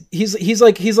 Yeah, he's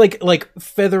like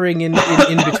feathering in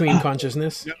between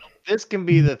consciousness. This can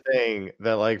be the thing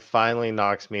that like finally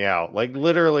knocks me out. Like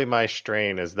literally, my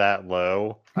strain is that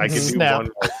low. I can do one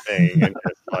more thing and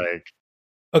just like.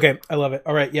 Okay, I love it.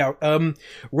 All right, yeah.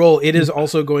 Roll. It is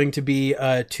also going to be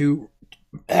two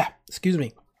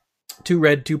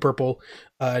red, 2 purple,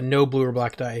 no blue or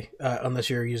black die, unless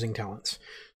you're using talents.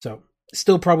 So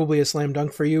still probably a slam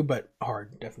dunk for you, but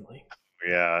hard, definitely.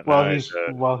 Yeah.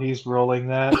 While he's rolling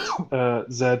that,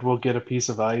 Zed will get a piece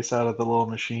of ice out of the little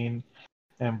machine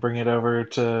and bring it over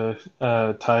to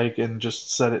Tyke and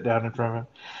just set it down in front of him.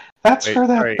 That's Wait, for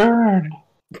that sorry. burn.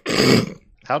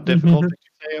 How difficult did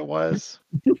you say it was?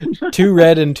 2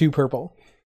 red and 2 purple.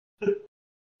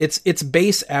 It's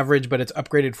base average, but it's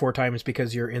upgraded 4 times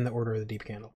because you're in the Order of the Deep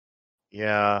Candle.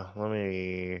 Yeah, let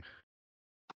me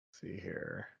see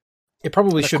here. It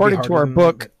probably should be According harder to our than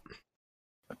book, that,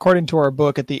 According to our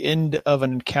book, at the end of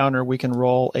an encounter, we can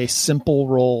roll a simple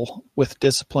roll with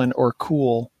discipline or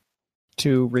cool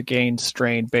to regain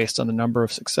strain based on the number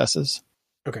of successes.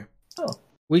 but- okay. Oh.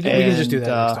 We can just do that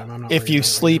And, next time. I'm not if worried you about it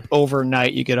right sleep now.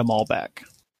 overnight, you get them all back.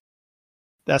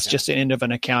 That's Yeah. just the end of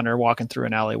an encounter. Walking through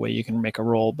an alleyway, you can make a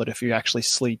roll, but if you actually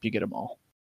sleep, you get them all.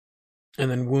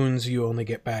 And then wounds you only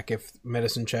get back if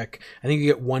medicine check. I think you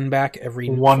get 1 back every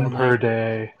 1 4 per night.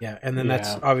 day. Yeah, and then that's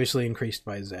Yeah. obviously increased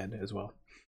by Zed as well.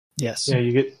 Yes. Yeah,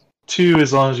 you get 2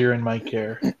 as long as you're in my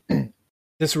care.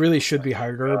 This really should be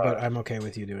harder, but I'm okay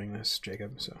with you doing this,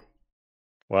 Jacob. So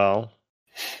Well,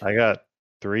 I got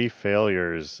 3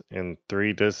 failures and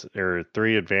 3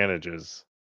 advantages.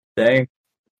 Dang.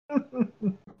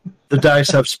 The dice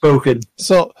have spoken.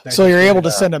 So That's you're just- able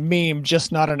to send a meme,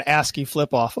 just not an ASCII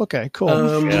flip off. Okay,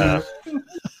 cool. Yeah.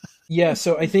 Yeah,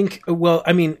 so I think, well,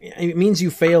 I mean, it means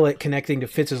you fail at connecting to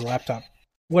Fitz's laptop.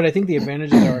 What I think the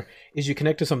advantages are is you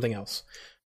connect to something else.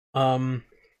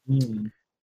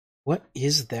 What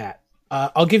is that?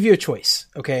 I'll give you a choice,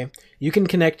 okay? You can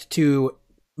connect to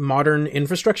modern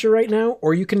infrastructure right now,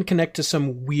 or you can connect to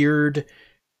some weird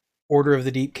Order of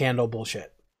the Deep Candle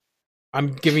bullshit.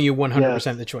 I'm giving you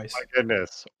 100% the choice. My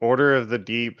goodness. Order of the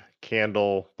Deep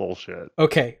Candle bullshit.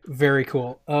 Okay, very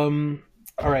cool. All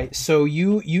right, so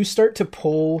you start to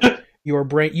pull your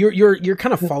brain. You're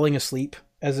kind of falling asleep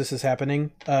as this is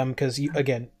happening, because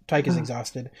again, Tyke is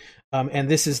exhausted, and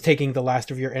this is taking the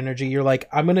last of your energy. You're like,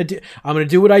 I'm gonna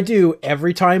do what I do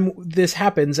every time this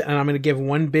happens, and I'm gonna give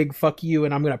one big fuck you,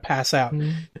 and I'm gonna pass out.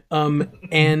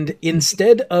 And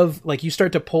instead of like, you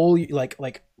start to pull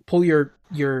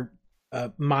your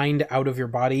mind out of your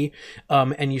body,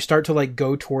 and you start to like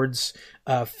go towards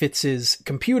Fitz's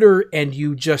computer, and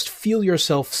you just feel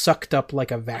yourself sucked up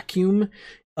like a vacuum,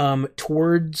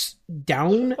 towards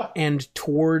down and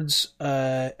towards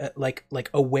like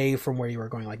away from where you were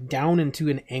going, like down into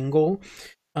an angle,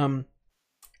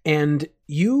 and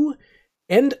you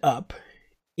end up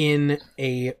in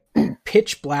a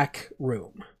pitch black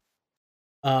room.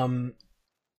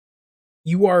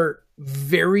 You are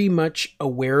very much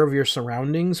aware of your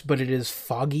surroundings, but it is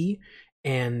foggy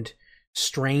and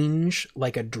strange,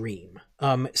 like a dream.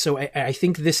 So I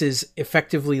think this is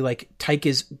effectively like Tyke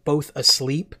is both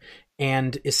asleep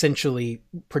and essentially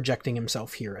projecting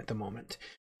himself here at the moment.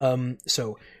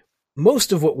 So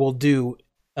most of what we'll do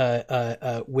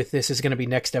with this is going to be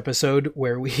next episode,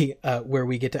 where we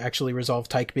get to actually resolve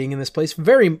Tyke being in this place,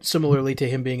 very similarly to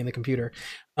him being in the computer.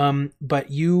 But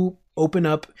you open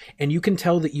up and you can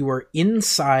tell that you are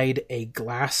inside a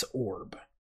glass orb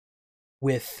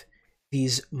with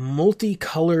these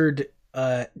multicolored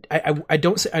I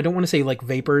don't want to say like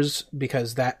vapors,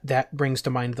 because that brings to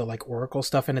mind the like Oracle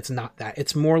stuff, and it's not that.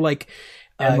 It's more like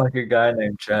And like a guy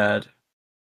named Chad.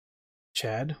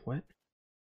 Chad, what?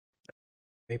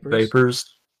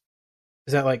 Vapors.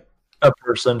 Is that like A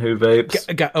person who vapes.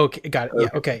 Okay, got it. Yeah,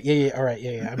 okay. Yeah, all right.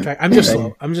 Yeah. I'm just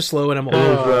slow. I'm just slow, and I'm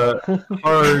old.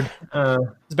 Hard.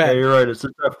 It's bad. Yeah, you're right. It's a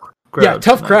tough crowd. Yeah,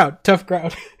 tough tonight.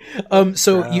 crowd.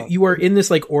 So you are in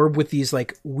this like orb with these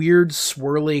like weird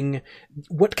swirling,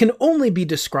 what can only be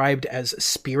described as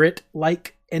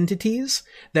spirit-like entities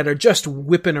that are just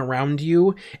whipping around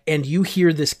you, and you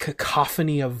hear this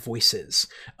cacophony of voices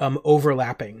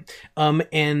overlapping,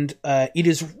 and it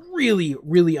is really,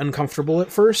 really uncomfortable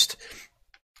at first.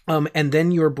 And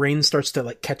then your brain starts to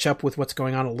like catch up with what's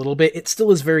going on a little bit. It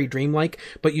still is very dreamlike,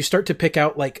 but you start to pick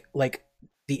out like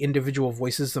the individual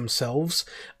voices themselves,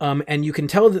 and you can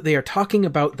tell that they are talking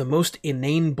about the most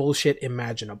inane bullshit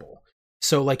imaginable.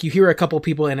 So like you hear a couple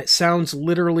people, and it sounds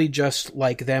literally just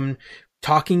like them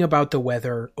talking about the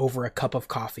weather over a cup of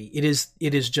coffee. It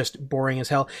is just boring as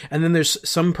hell. And then there's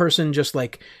some person just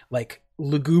like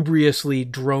lugubriously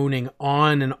droning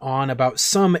on and on about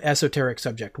some esoteric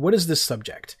subject. What is this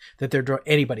subject that they're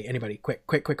anybody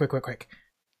quick.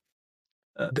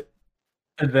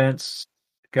 Advanced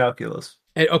calculus.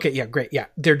 Okay, yeah, great. Yeah,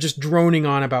 they're just droning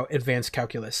on about advanced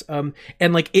calculus. And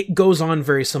like it goes on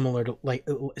very similar to like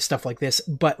stuff like this,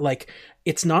 but like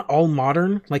it's not all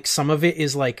modern. Like some of it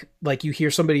is like you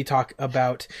hear somebody talk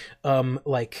about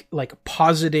like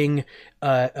positing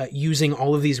using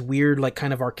all of these weird like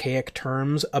kind of archaic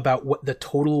terms about what the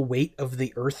total weight of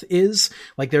the Earth is.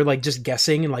 Like they're like just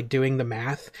guessing and like doing the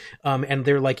math. And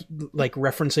they're like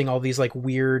referencing all these like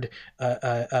weird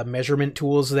measurement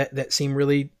tools that seem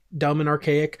really dumb and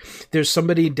archaic. There's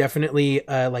somebody definitely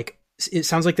like it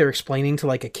sounds like they're explaining to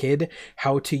like a kid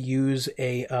how to use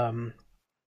a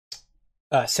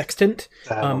sextant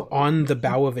on the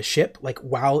bow of a ship, like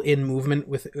while in movement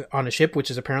on a ship,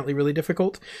 which is apparently really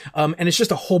difficult. And it's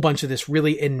just a whole bunch of this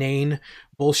really inane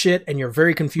bullshit, and you're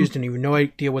very confused and you have no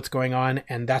idea what's going on.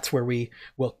 And that's where we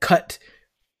will cut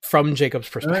from Jacob's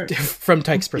perspective, from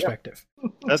Tyke's perspective.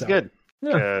 That's good.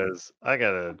 Yeah. Because I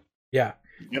gotta get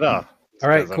off. All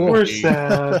right, cool. We're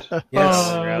sad.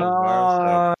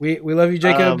 Yes. We love you,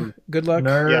 Jacob. Good luck.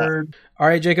 Nerd. All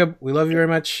right, Jacob. We love you very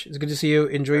much. It's good to see you.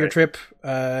 Enjoy your trip.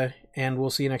 And we'll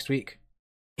see you next week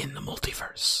in the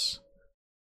multiverse.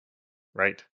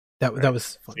 Right. That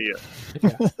was fun. See ya.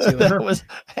 Yeah, see you later. That was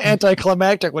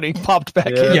anticlimactic when he popped back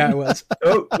Yeah. in. Yeah, it was.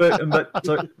 Oh, but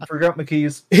so, forgot my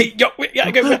keys.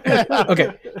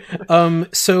 Okay.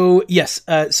 So yes.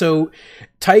 So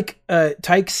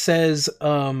Tyke says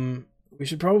we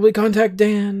should probably contact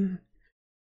Dan.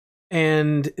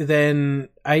 And then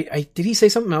I did he say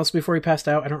something else before he passed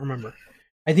out? I don't remember.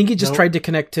 I think he just tried to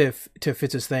connect to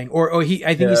Fitz's thing, or he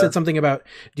said something about,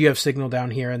 do you have signal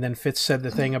down here? And then Fitz said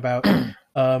the thing about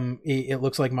it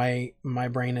looks like my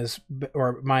brain is,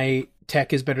 or my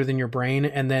tech is better than your brain.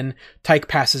 And then Tyke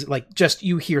passes, like, just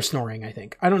you hear snoring. I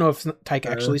think, I don't know if Tyke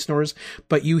actually snores,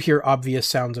 but you hear obvious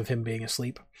sounds of him being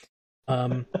asleep.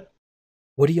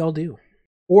 What do y'all do?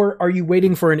 Or are you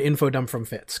waiting for an info dump from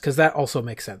Fitz? Because that also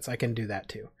makes sense. I can do that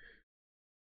too.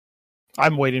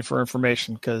 I'm waiting for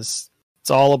information because it's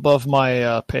all above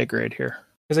my pay grade here.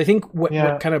 Because I think what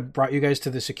kind of brought you guys to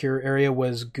the secure area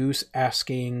was Goose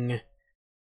asking...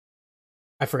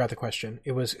 I forgot the question.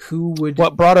 It was who would...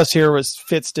 What brought us here was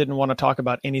Fitz didn't want to talk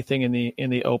about anything in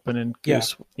the open, and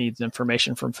Goose needs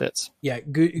information from Fitz. Yeah,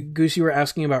 Goose, you were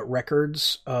asking about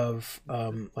records of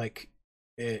like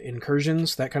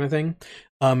incursions, that kind of thing.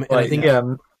 And I think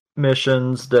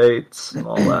missions, dates, and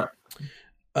all that.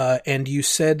 And you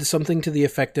said something to the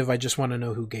effect of, I just want to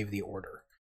know who gave the order.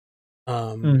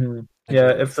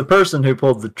 Yeah, if the person who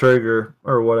pulled the trigger,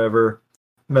 or whatever,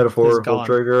 metaphorical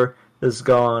trigger, is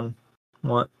gone,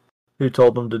 who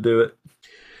told them to do it?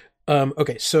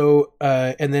 Okay, so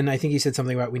and then I think he said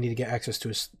something about we need to get access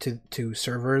to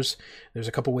servers. There's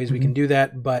a couple ways we can do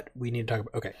that, but we need to talk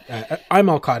about... Okay, I'm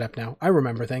all caught up now. I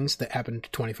remember things that happened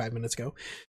 25 minutes ago.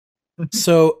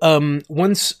 So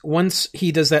once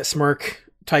he does that smirk,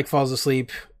 Tyke falls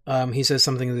asleep. He says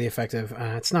something to the effect of,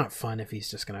 it's not fun if he's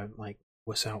just gonna like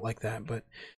wuss out like that. But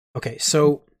okay,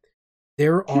 so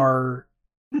there are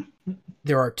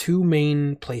two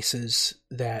main places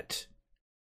that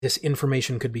this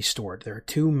information could be stored. There are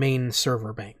two main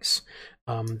server banks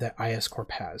that IS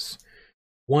Corp has.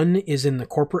 One is in the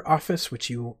corporate office, which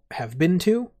you have been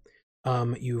to.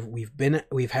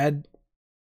 We've had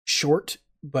short,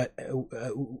 but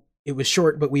it was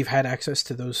short, but we've had access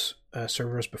to those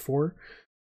servers before.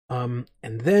 And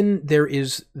then there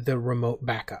is the remote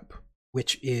backup,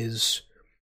 which is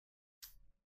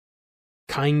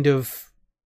kind of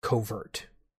covert.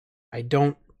 I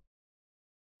don't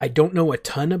know a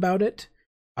ton about it.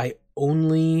 I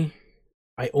only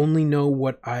know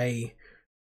what I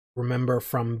remember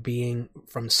from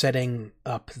setting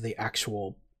up the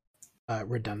actual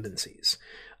redundancies.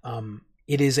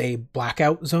 It is a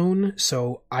blackout zone,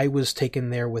 so I was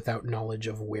taken there without knowledge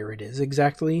of where it is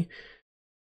exactly.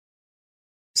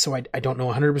 So I don't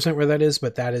know 100% where that is,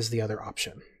 but that is the other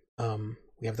option.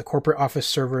 We have the corporate office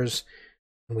servers,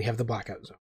 and we have the blackout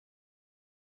zone.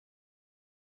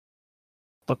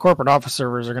 The corporate office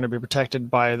servers are going to be protected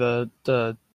by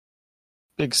the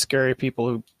big scary people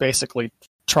who basically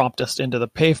tromped us into the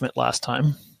pavement last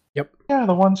time. Yep. Yeah,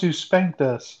 the ones who spanked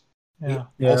us. Yeah.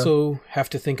 We also have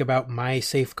to think about my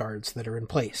safeguards that are in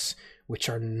place, which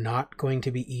are not going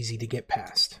to be easy to get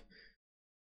past.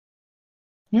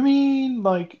 You mean,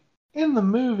 like, in the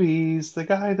movies, the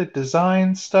guy that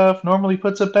designs stuff normally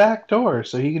puts a back door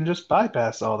so he can just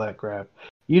bypass all that crap.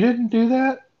 You didn't do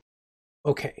that?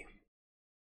 Okay.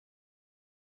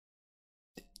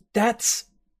 That's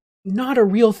not a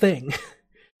real thing.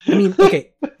 I mean,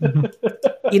 okay.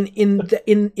 In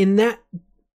that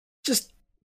just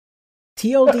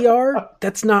TLDR,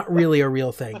 that's not really a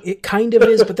real thing. It kind of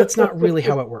is, but that's not really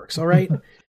how it works. All right.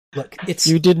 Look, it's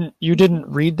You didn't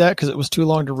read that because it was too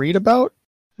long to read about?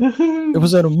 It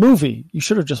was in a movie. You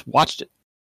should have just watched it.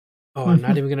 Oh, I'm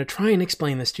not even going to try and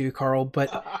explain this to you, Carl,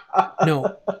 but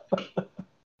no.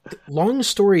 Long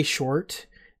story short,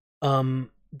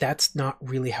 that's not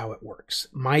really how it works.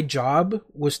 My job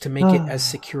was to make it as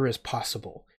secure as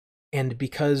possible. And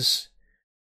because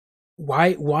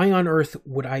why on earth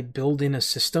would I build in a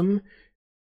system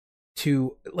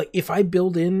to, like, if I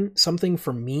build in something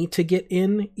for me to get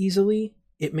in easily,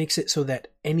 it makes it so that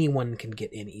anyone can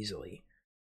get in easily.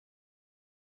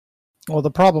 Well, the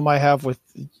problem I have with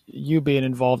you being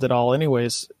involved at all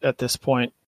anyways at this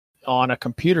point on a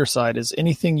computer side is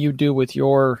anything you do with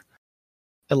your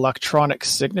electronic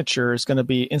signature is going to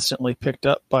be instantly picked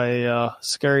up by a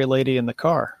scary lady in the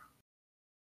car.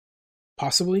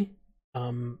 Possibly.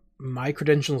 My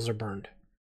credentials are burned.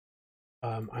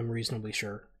 I'm reasonably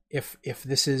sure. If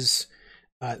this is,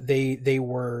 they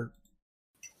were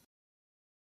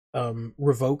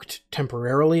revoked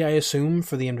temporarily, I assume,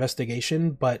 for the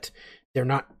investigation, but they're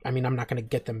not. I mean, I'm not going to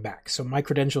get them back. So my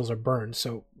credentials are burned.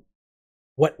 So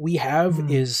what we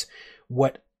have is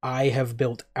what I have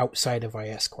built outside of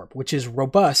IS Corp, which is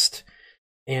robust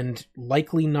and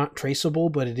likely not traceable,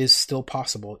 but it is still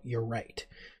possible. You're right.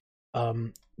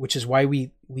 Which is why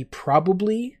we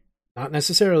probably, not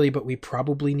necessarily, but we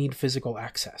probably need physical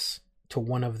access to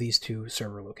one of these two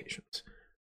server locations.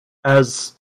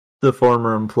 As the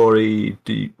former employee,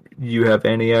 do you have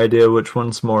any idea which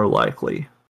one's more likely?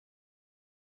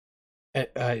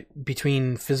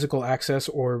 Between physical access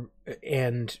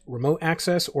and remote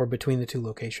access, or between the two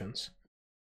locations?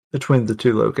 Between the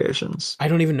two locations. I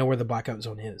don't even know where the blackout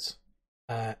zone is.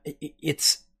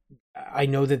 I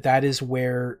know that is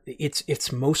where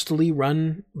it's mostly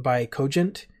run by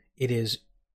Cogent. It is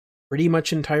pretty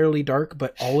much entirely dark,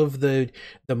 but all of the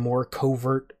more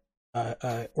covert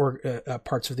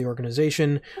parts of the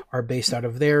organization are based out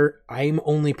of there. I'm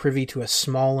only privy to a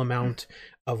small amount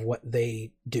of what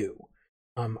they do.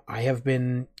 I have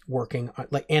been working on,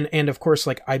 like, and of course,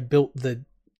 like, I built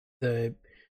the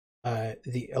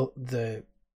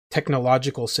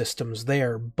technological systems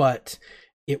there, but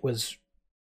it was,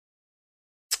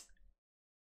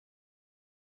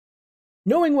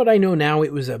 knowing what I know now,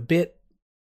 it was a bit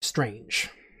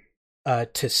strange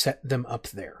to set them up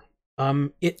there.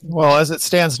 Well, as it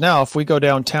stands now, if we go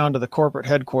downtown to the corporate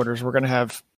headquarters, we're going to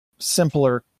have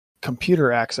simpler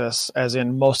computer access, as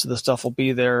in most of the stuff will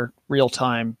be there real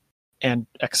time and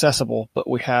accessible, but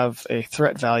we have a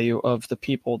threat value of the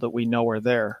people that we know are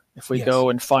there. If we go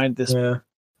and find this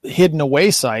hidden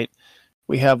away site,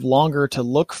 we have longer to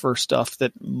look for stuff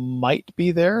that might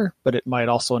be there, but it might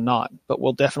also not. But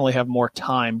we'll definitely have more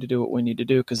time to do what we need to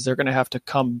do because they're going to have to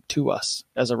come to us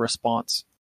as a response.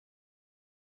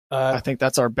 I think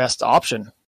that's our best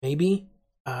option. Maybe.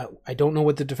 I don't know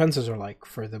what the defenses are like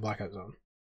for the blackout zone.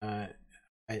 I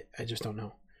just don't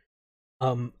know.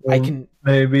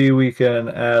 Maybe we can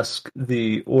ask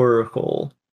the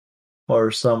Oracle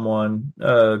or someone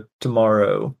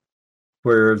tomorrow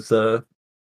where the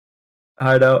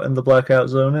hideout in the blackout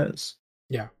zone is.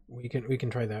 Yeah, we can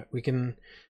try that. We can.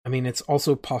 I mean, it's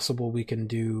also possible we can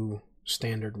do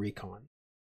standard recon.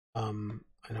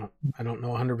 I don't know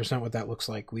 100% what that looks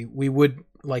like. We would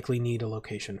likely need a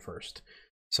location first,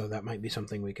 so that might be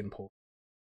something we can pull.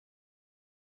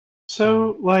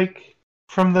 So, like,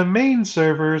 from the main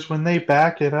servers, when they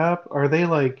back it up, are they,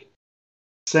 like,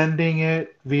 sending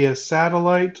it via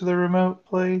satellite to the remote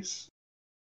place?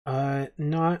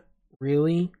 Not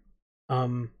really.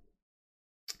 All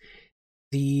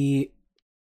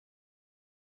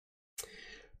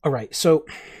right, so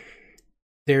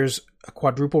there's a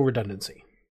quadruple redundancy.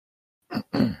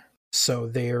 So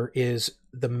there is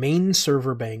the main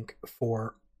server bank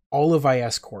for all of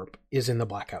IS Corp is in the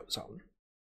blackout zone.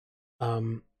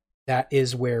 That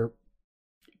is where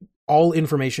all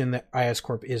information that IS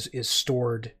Corp is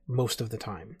stored most of the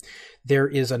time. There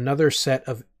is another set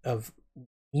of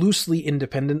loosely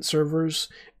independent servers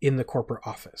in the corporate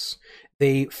office.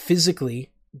 They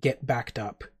physically get backed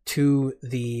up to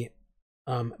the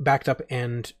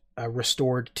and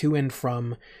restored to and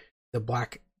from the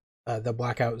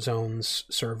blackout zones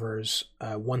servers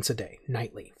once a day,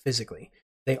 nightly, physically.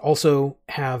 They also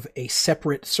have a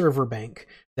separate server bank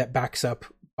that backs up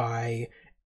by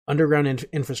underground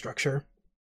infrastructure,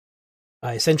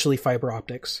 essentially fiber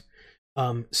optics,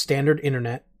 standard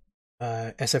internet,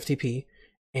 SFTP,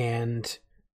 and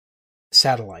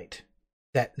satellite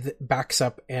that backs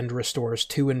up and restores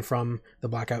to and from the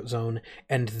blackout zone.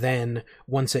 And then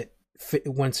once it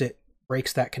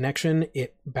breaks that connection,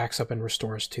 it backs up and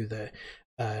restores to the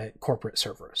corporate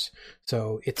servers.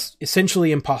 So it's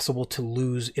essentially impossible to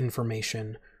lose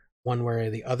information one way or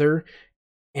the other.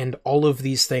 And all of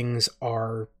these things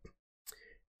are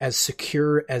as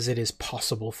secure as it is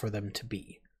possible for them to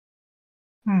be.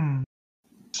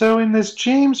 So in this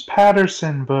James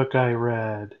Patterson book I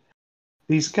read,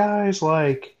 these guys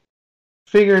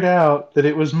figured out that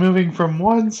it was moving from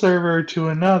one server to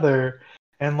another,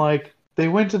 and they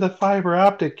went to the fiber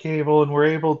optic cable and were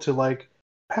able to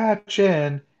patch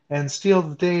in and steal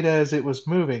the data as it was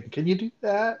moving. Can you do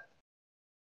that?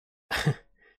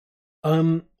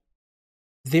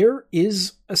 There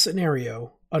is a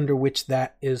scenario under which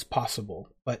that is possible,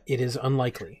 but it is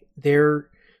unlikely.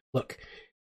 Look,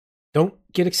 don't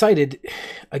get excited.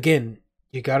 Again,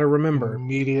 you got to remember.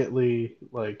 Immediately,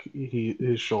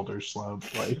 his shoulders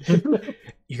slumped.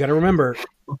 You got to remember,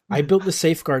 I built the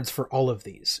safeguards for all of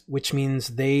these, which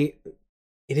means it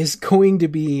is going to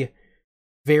be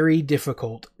very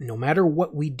difficult, no matter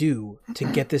what we do, to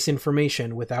get this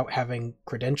information without having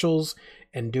credentials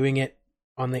and doing it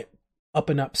on the up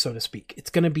and up, so to speak. It's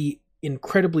going to be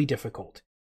incredibly difficult.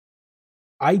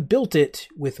 I built it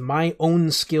with my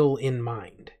own skill in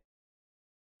mind.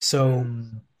 So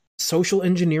social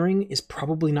engineering is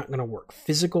probably not going to work.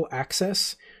 Physical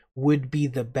access would be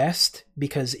the best,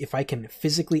 because if I can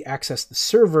physically access the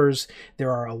servers,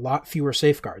 there are a lot fewer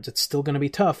safeguards. It's still going to be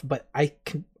tough, but I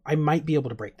might be able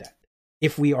to break that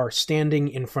if we are standing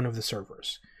in front of the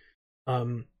servers.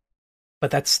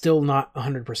 But that's still not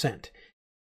 100%.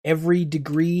 Every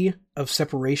degree of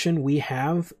separation we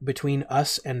have between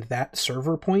us and that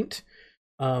server point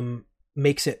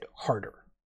makes it harder.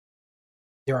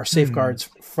 There are safeguards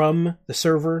from the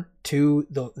server to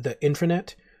the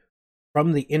intranet,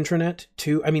 from the intranet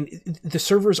to, the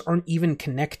servers aren't even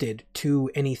connected to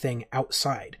anything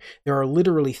outside. There are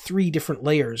literally 3 different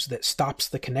layers that stops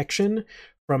the connection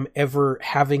from ever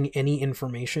having any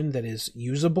information that is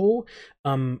usable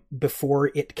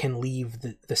before it can leave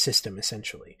the system,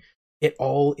 essentially. It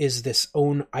all is this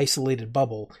own isolated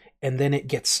bubble, and then it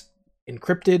gets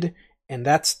encrypted, and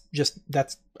that's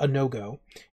a no-go.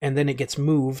 And then it gets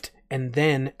moved, and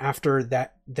then after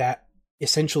that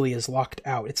essentially is locked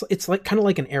out. It's kind of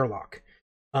like an airlock.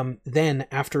 Then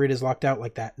after it is locked out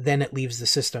like that, then it leaves the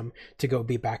system to go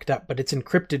be backed up. But it's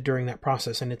encrypted during that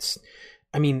process, and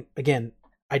again,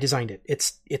 I designed it.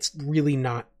 It's really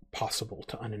not possible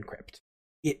to unencrypt.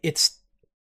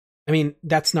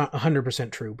 That's not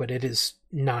 100% true, but it is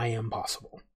nigh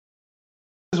impossible.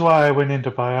 This is why I went into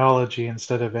biology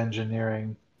instead of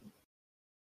engineering.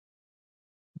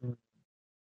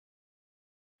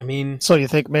 So you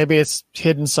think maybe it's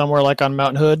hidden somewhere like on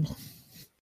Mount Hood?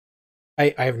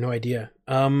 I have no idea.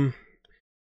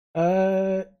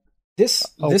 This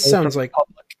sounds like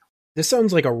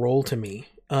a role to me.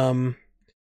 I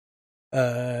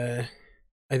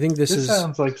think this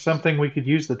sounds like something we could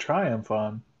use the Triumph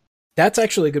on. That's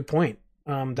actually a good point.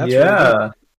 That's really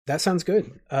good. That sounds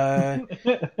good.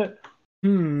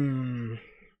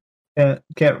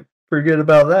 Can't forget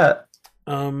about that.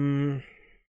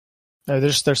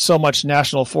 There's so much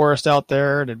national forest out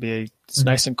there. It's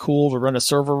nice and cool to run a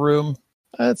server room.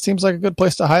 It seems like a good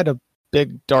place to hide a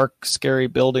big, dark, scary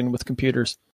building with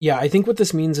computers. Yeah, I think what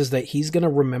this means is that he's going to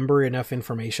remember enough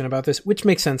information about this, which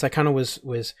makes sense. I kind of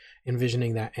was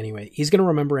envisioning that anyway. He's going to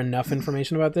remember enough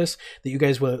information about this that you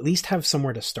guys will at least have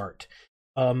somewhere to start.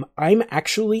 I'm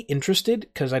actually interested,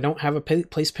 because I don't have a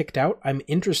place picked out. I'm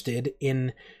interested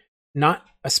in not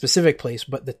a specific place,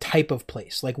 but the type of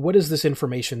place. What is this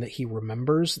information that he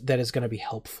remembers that is going to be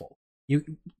helpful? You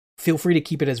feel free to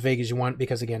keep it as vague as you want,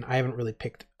 because again, I haven't really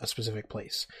picked a specific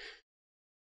place.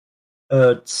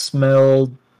 It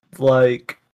smelled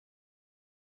like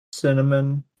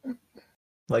cinnamon,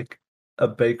 like a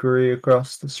bakery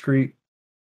across the street.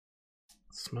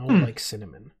 Smelled like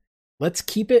cinnamon. Let's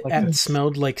keep it at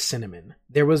smelled like cinnamon.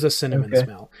 There was a cinnamon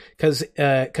smell, because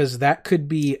that could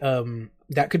be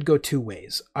that could go 2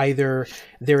 ways. Either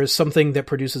there is something that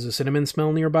produces a cinnamon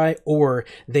smell nearby, or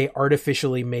they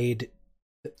artificially made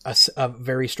a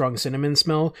very strong cinnamon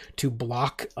smell to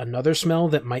block another smell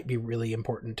that might be really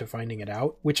important to finding it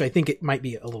out, which I think it might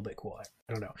be a little bit cool.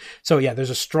 I don't know. So yeah, there's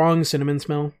a strong cinnamon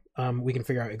smell. We can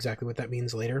figure out exactly what that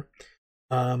means later.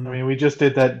 We just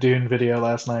did that Dune video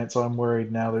last night, so I'm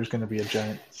worried now there's going to be a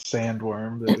giant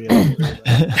sandworm that we have to worry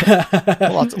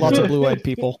about. lots of blue-eyed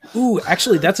people. Ooh,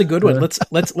 actually, that's a good one. Let's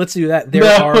do that.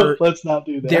 Let's not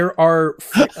do that. There are.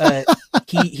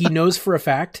 He knows for a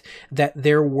fact that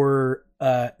there were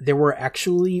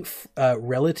actually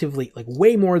relatively,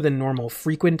 way more than normal,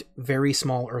 frequent, very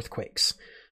small earthquakes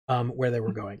where they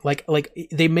were going. Like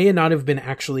they may not have been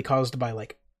actually caused by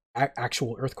like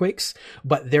actual earthquakes,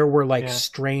 but there were like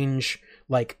strange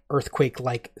like earthquake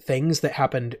like things that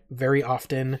happened very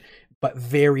often, but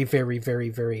very, very, very,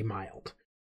 very mild.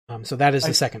 So that is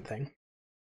the second thing.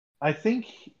 I think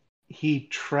he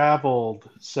traveled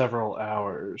several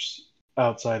hours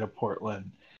outside of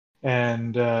Portland,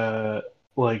 and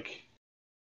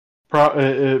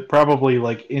probably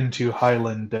like into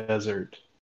Highland Desert,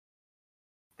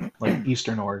 like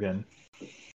Eastern Oregon.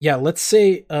 Yeah, let's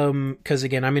say, because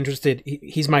again, I'm interested.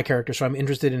 He's my character, so I'm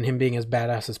interested in him being as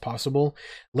badass as possible.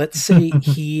 Let's say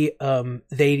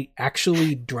they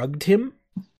actually drugged him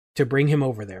to bring him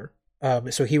over there.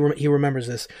 So he remembers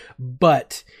this,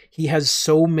 but he has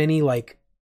so many like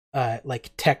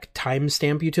tech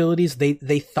timestamp utilities.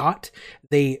 They thought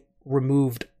they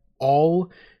removed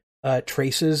all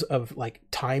traces of like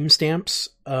timestamps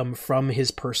from his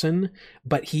person,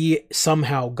 but he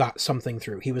somehow got something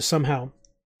through. He was somehow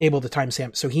able to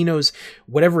timestamp, so he knows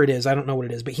whatever it is. I don't know what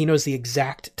it is, but he knows the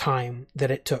exact time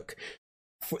that it took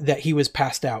that he was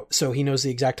passed out. So he knows the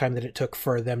exact time that it took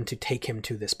for them to take him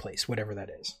to this place, whatever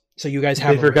that is. So you guys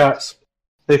have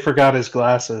they forgot his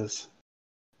glasses,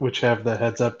 which have the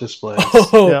heads-up displays.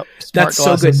 Oh, yep, that's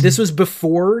glasses. So good. This was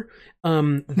before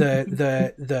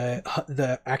the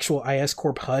actual IS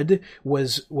Corp HUD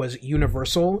was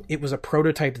universal. It was a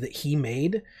prototype that he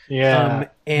made. Yeah.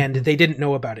 And they didn't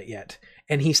know about it yet.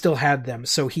 And he still had them.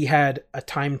 So he had a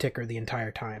time ticker the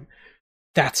entire time.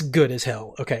 That's good as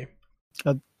hell. Okay.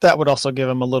 That would also give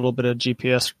him a little bit of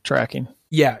GPS tracking.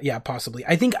 Yeah, possibly.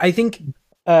 I think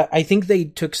they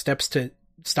took steps to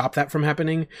stop that from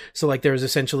happening. So like there was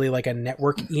essentially like a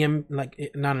network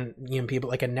like not an EMP, but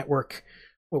like a network.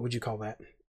 What would you call that?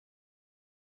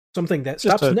 Something that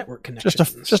stops network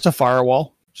connections. Just a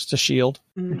firewall, just a shield.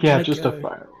 Yeah, like just a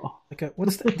firewall.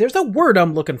 There's a word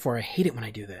I'm looking for. I hate it when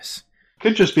I do this.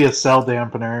 Could just be a cell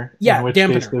dampener. Yeah, in which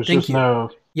dampener. Case there's Thank just you.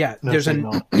 no there's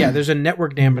signal. there's a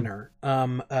network dampener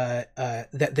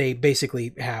that they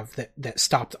basically have that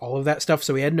stopped all of that stuff.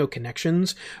 So he had no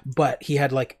connections, but he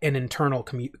had like an internal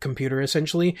computer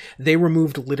essentially. They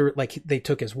removed they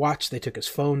took his watch, they took his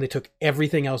phone, they took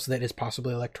everything else that is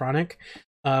possibly electronic.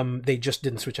 They just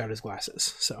didn't switch out his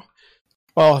glasses. So,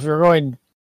 well, if you're going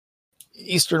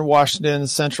Eastern Washington,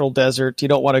 Central Desert, you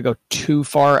don't want to go too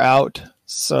far out.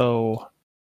 So,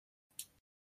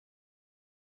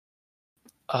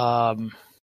 the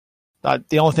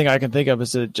only thing I can think of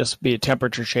is it'd just be a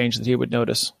temperature change that he would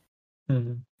notice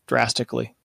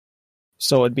drastically.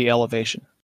 So it'd be elevation.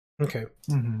 Okay.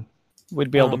 Mm-hmm.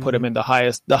 We'd be able to put him in the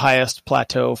highest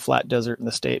plateau, flat desert in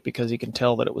the state, because you can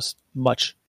tell that it was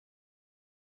much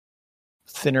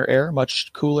thinner air,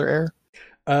 much cooler air.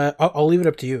 I'll leave it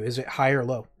up to you. Is it high or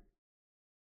low?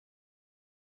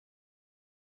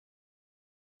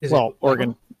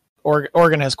 Oregon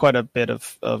has quite a bit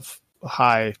of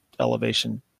high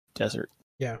elevation desert.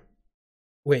 Yeah.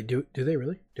 Wait, do they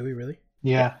really? Do we really?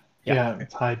 Yeah,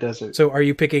 it's high desert. So are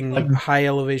you picking high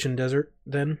elevation desert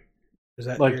then? Is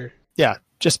that your... Yeah,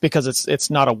 just because it's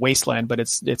not a wasteland, but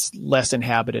it's less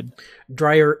inhabited.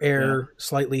 Drier air,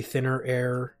 slightly thinner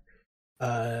air.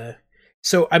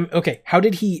 So I'm okay. How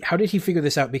did he figure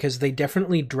this out? Because they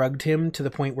definitely drugged him to the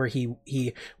point where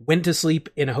he went to sleep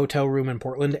in a hotel room in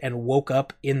Portland and woke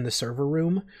up in the server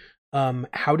room.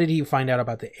 How did he find out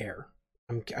about the air?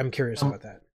 I'm curious about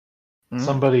that.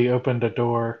 Somebody opened a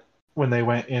door when they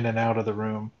went in and out of the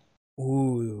room.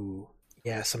 Ooh,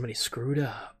 yeah, somebody screwed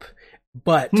up.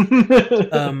 But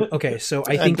okay, so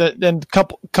I think and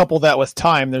couple that with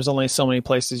time. There's only so many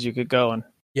places you could go, and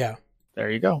yeah,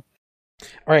 there you go.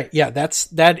 All right, yeah,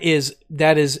 that is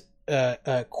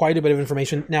quite a bit of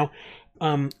information. Now,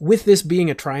 with this being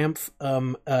a triumph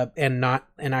and not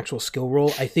an actual skill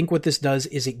roll, I think what this does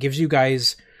is it gives you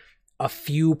guys a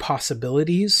few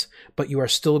possibilities, but you are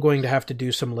still going to have to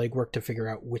do some legwork to figure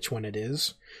out which one it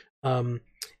is.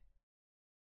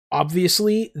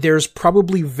 Obviously, there's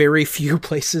probably very few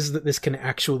places that this can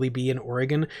actually be in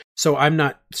Oregon, so I'm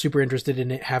not super interested in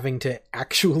it having to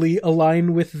actually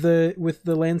align with the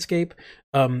landscape.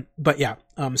 But yeah,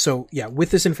 so yeah,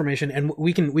 with this information, and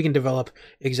we can develop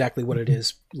exactly what it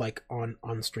is like on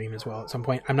stream as well at some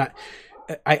point.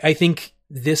 I think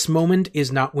this moment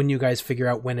is not when you guys figure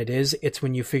out when it is. It's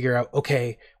when you figure out,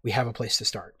 okay, we have a place to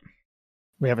start.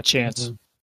 We have a chance.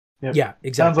 Mm-hmm. Yep. Yeah,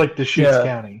 exactly. Sounds like Deschutes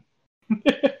County.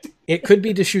 It could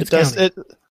be Deschutes County.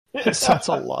 It sounds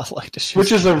a lot like Deschutes,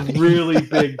 which is a really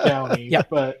big county. Yeah.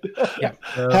 But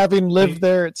having lived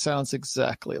there, it sounds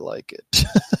exactly like it.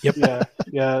 Yep.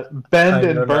 Yeah. Bend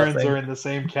and Burns are in the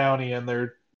same county, and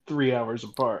they're 3 hours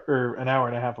apart or an hour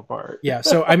and a half apart. Yeah,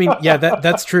 so I mean, yeah,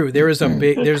 that's true. There's a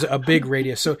big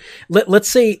radius. So let's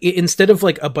say instead of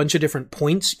like a bunch of different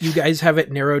points, you guys have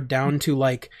it narrowed down to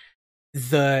like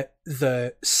the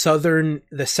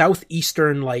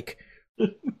southeastern like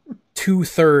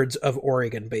 2/3 of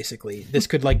Oregon, basically. This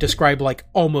could like describe like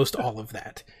almost all of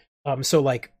that. So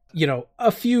like, you know,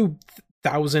 a few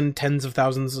thousand, tens of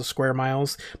thousands of square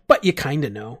miles, but you kind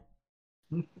of know.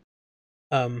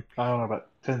 I don't know about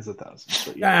tens of thousands.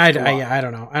 But yeah, I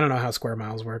don't know. I don't know how square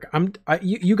miles work.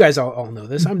 You guys all know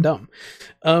this. I'm dumb.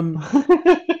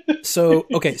 So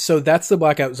okay, so that's the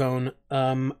blackout zone.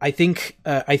 I think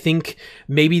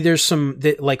maybe there's some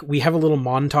like we have a little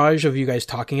montage of you guys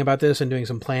talking about this and doing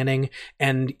some planning,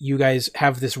 and you guys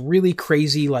have this really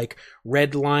crazy like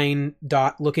red line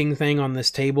dot looking thing on this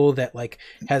table that like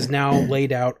has now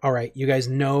laid out. All right, you guys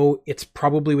know it's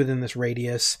probably within this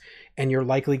radius, and you're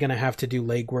likely going to have to do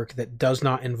legwork that does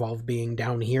not involve being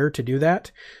down here to do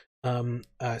that.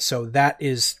 So that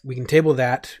is, we can table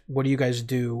that. What do you guys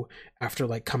do after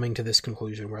like coming to this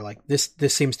conclusion where like this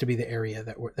seems to be the area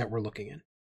that we're looking in?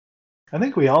 I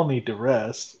think we all need to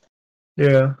rest.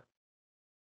 Yeah.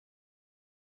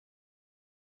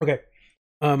 Okay.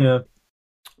 Yeah.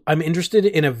 I'm interested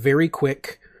in a very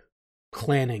quick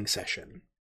planning session.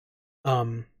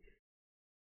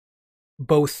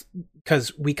 Both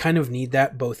because we kind of need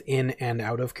that both in and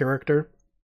out of character.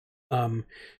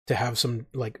 To have some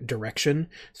like direction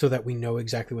so that we know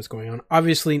exactly what's going on.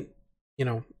 Obviously, you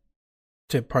know,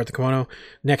 to part the kimono,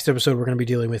 next episode we're going to be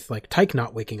dealing with like Tyke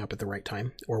not waking up at the right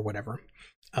time or whatever.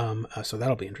 So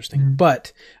that'll be interesting.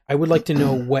 But I would like to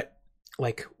know what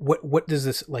does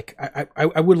this like?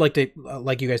 I would like to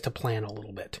like you guys to plan a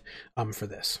little bit for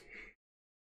this.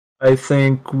 I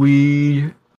think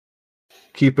we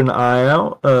keep an eye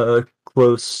out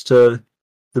close to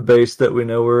the base that we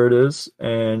know where it is,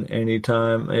 and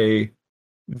anytime a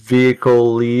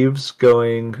vehicle leaves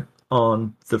going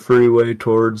on the freeway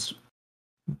towards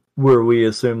where we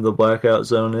assume the blackout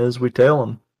zone is, we tail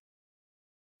them.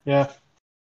 Yeah.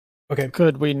 Okay.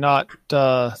 Could we not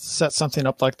set something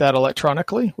up like that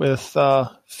electronically with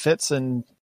Fitz and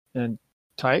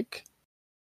Tyke?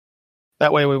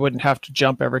 That way we wouldn't have to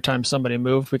jump every time somebody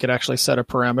moved. We could actually set a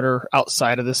parameter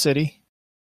outside of the city.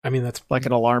 I mean, that's like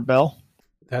an alarm bell.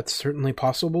 That's certainly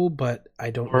possible, but I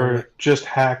don't know. Or just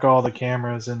hack all the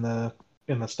cameras in the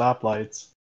stoplights.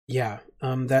 Yeah,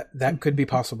 that could be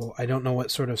possible. I don't know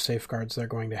what sort of safeguards they're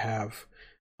going to have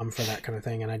for that kind of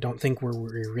thing, and I don't think we're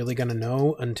really going to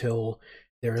know until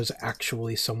there is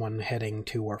actually someone heading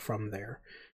to or from there.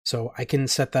 So I can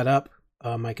set that up.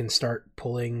 I can start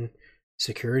pulling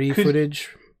security footage.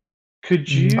 Could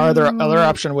you? Other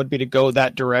option would be to go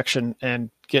that direction and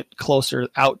get closer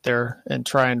out there and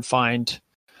try and find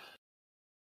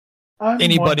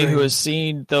anybody who has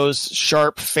seen those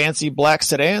sharp, fancy black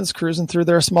sedans cruising through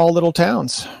their small little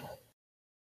towns.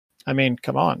 I mean,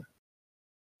 come on.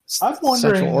 I'm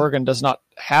wondering, Central Oregon does not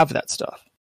have that stuff.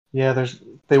 Yeah,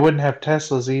 they wouldn't have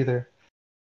Teslas either.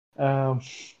 I'm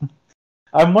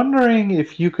wondering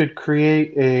if you could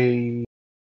create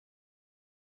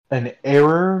an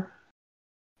error,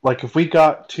 like if we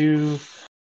got to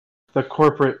the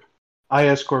corporate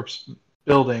IS Corp's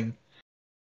building.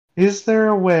 Is there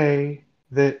a way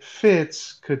that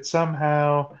Fitz could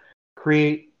somehow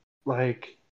create,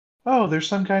 like, oh, there's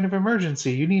some kind of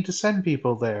emergency, you need to send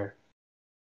people there?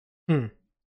 You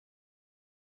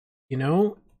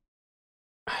know,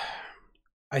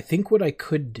 I think what I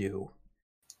could do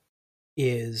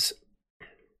is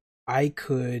I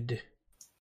could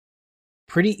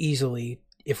pretty easily,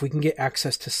 if we can get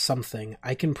access to something,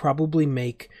 I can probably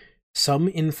make some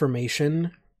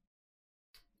information.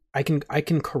 I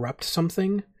can corrupt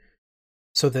something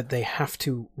so that they have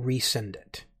to resend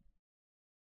it.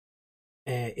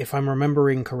 If I'm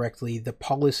remembering correctly, the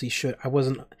policy should... I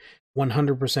wasn't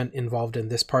 100% involved in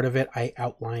this part of it. I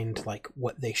outlined like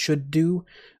what they should do.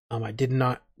 I did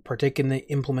not partake in the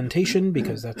implementation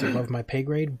because that's above my pay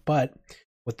grade, but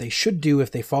what they should do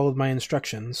if they followed my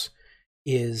instructions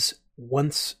is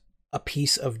once a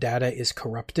piece of data is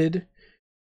corrupted,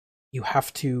 you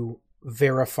have to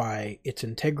verify its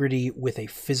integrity with a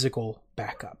physical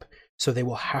backup. So they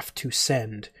will have to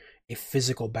send a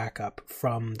physical backup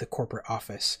from the corporate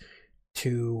office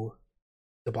to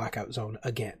the blackout zone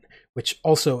again, which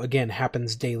also again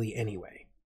happens daily anyway.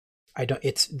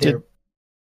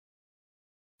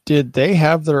 Did they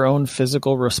have their own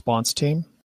physical response team?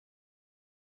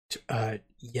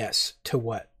 Yes. To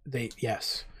what?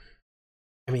 Yes.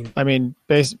 I mean,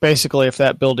 basically, if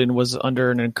that building was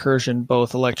under an incursion,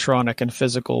 both electronic and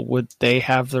physical, would they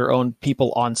have their own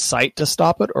people on site to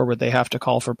stop it, or would they have to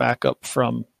call for backup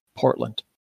from Portland?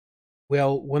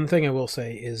 Well, one thing I will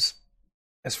say is,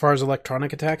 as far as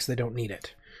electronic attacks, they don't need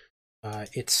it.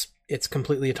 It's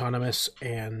completely autonomous,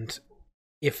 and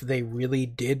if they really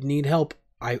did need help,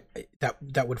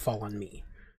 that would fall on me.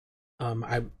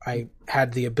 I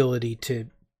had the ability to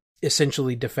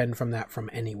essentially defend from that from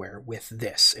anywhere with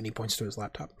this, and he points to his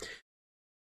laptop.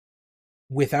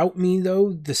 Without me,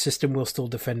 though, the system will still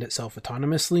defend itself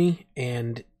autonomously,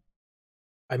 and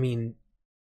I mean,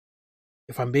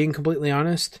 if I'm being completely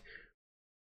honest,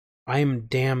 I am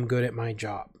damn good at my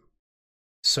job.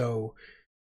 So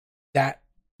that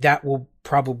will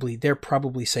probably, they're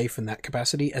probably safe in that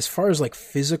capacity. As far as like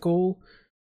physical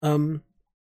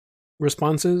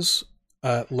responses,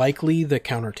 likely the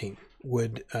counter team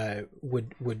would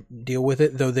deal with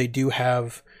it, though they do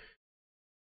have.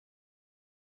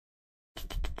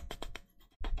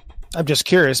 I'm just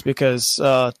curious because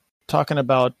talking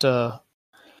about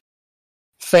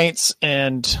feints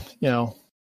and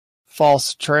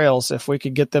false trails, if we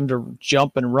could get them to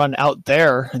jump and run out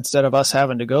there instead of us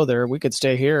having to go there, we could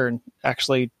stay here and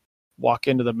actually walk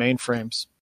into the mainframes.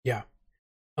 Yeah.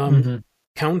 Mm-hmm.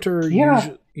 Counter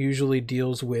usually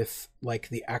deals with like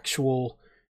the actual,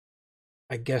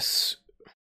 I guess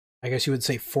you would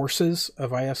say, forces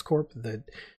of IS Corp, the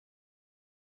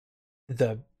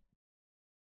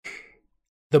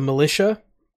militia.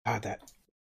 That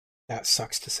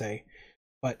sucks to say,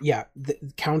 but yeah, the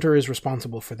counter is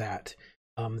responsible for that.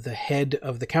 The head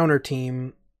of the counter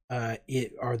team,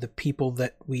 it are the people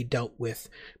that we dealt with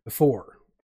before.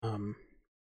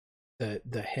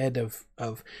 The head of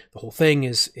the whole thing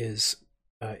is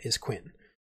Quinn.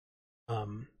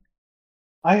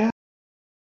 I have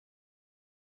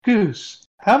Goose.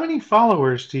 How many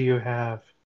followers do you have?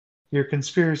 Your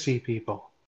conspiracy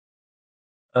people.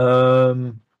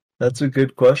 That's a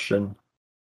good question.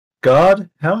 God,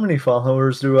 how many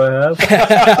followers do I have?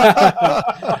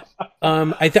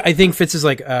 I think Fitz is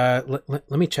like, let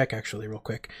me check actually real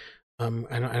quick. I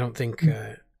don't think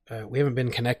we haven't been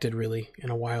connected really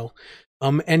in a while.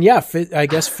 And yeah, I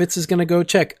guess Fitz is gonna go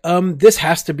check. This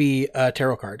has to be a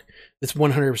tarot card. This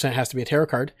 100% has to be a tarot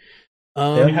card.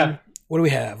 Yeah. What do we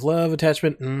have? Love,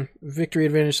 attachment, victory,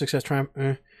 advantage, success, triumph,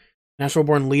 natural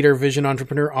born leader, vision,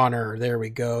 entrepreneur, honor. There we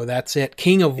go. That's it.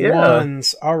 King of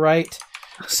Wands. All right.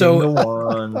 So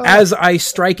as I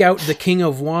strike out the King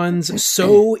of Wands,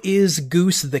 so is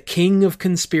Goose the king of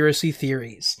conspiracy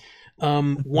theories.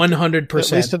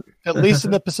 100%. At least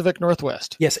in the Pacific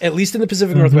Northwest. Yes, at least in the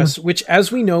Pacific Northwest, which,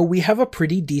 as we know, we have a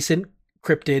pretty decent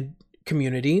cryptid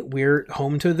community. We're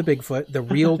home to the Bigfoot, the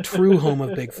real true home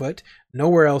of Bigfoot.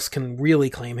 Nowhere else can really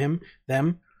claim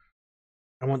them.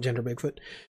 I want gender Bigfoot.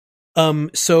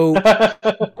 So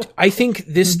I think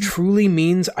this truly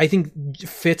means, I think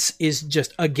Fitz is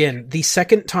just, again, the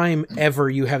second time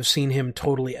ever you have seen him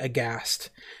totally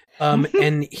aghast.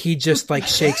 And he just like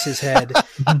shakes his head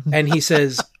and he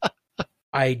says,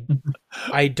 I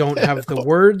don't have the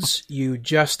words. You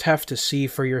just have to see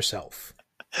for yourself.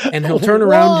 And he'll turn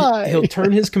around, he'll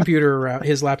turn his computer around,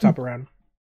 his laptop around.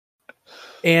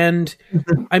 And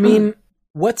I mean,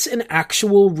 what's an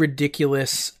actual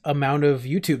ridiculous amount of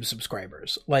YouTube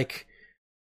subscribers? Like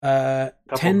 10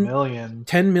 million.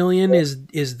 10 million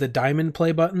is the diamond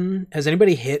play button. Has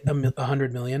anybody hit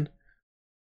 100 million?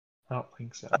 I don't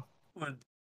think so. I would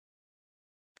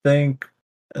think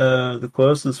the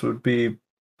closest would be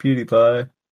PewDiePie.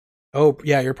 Oh,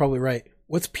 yeah, you're probably right.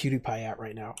 What's PewDiePie at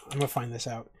right now? I'm going to find this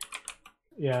out.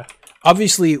 Yeah.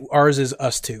 Obviously, ours is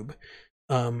UsTube.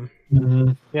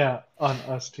 Yeah, on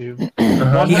UsTube.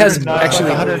 He has actually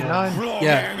 109.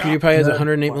 Yeah, PewDiePie has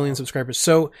 108 million subscribers.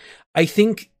 So I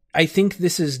think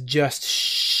this is just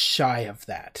shy of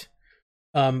that.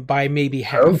 By maybe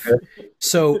half. Okay.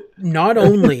 So not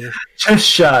only Just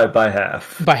shy by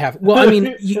half. Well, I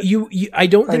mean, you I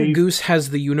don't think Goose has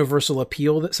the universal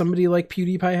appeal that somebody like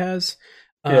PewDiePie has.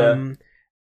 Yeah.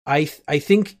 I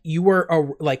think you are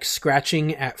like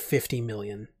scratching at 50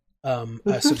 million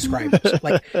subscribers.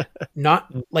 Like, not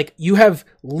like you have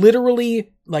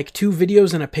literally like 2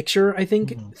 videos and a picture. I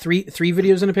think three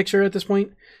videos and a picture at this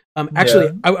point. Actually,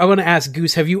 yeah. I want to ask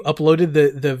Goose, have you uploaded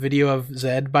the video of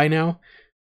Zed by now?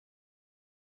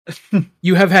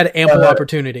 You have had ample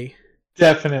opportunity.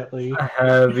 Definitely. I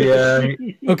have, yeah.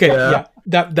 Okay, yeah.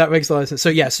 That makes a lot of sense. So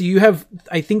yeah, so you have,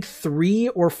 I think, 3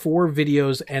 or 4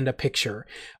 videos and a picture.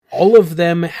 All of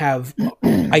them have,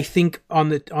 I think, on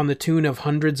the tune of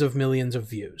hundreds of millions of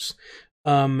views.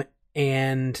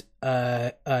 and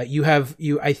I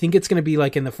think it's going to be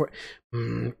like in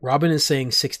the Robin is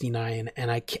saying 69,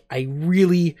 and I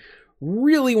really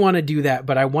want to do that,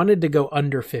 but I wanted to go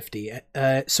under 50.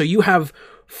 So you have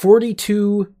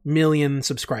 42 million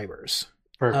subscribers.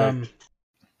 Perfect.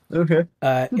 Okay.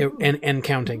 And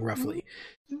counting roughly.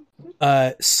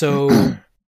 So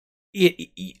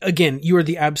again, you are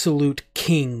the absolute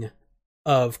king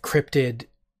of cryptid,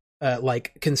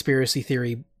 like conspiracy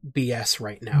theory BS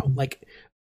right now. Like,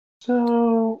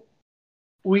 So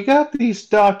we got these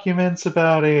documents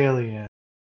about aliens.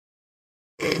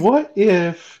 What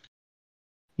if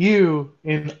you,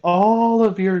 in all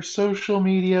of your social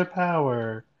media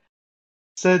power,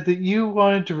 said that you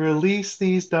wanted to release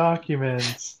these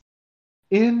documents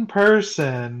in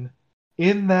person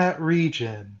in that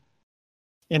region?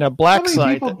 In a black How many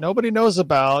site people- that nobody knows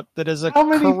about, that is a How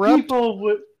many corrupt,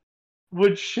 people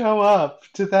would show up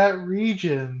to that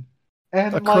region?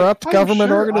 And a corrupt I'm government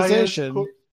sure organization.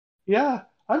 yeah,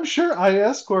 I'm sure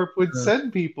IS Corp would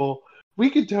send people. We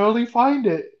could totally find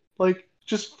it. Like,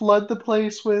 just flood the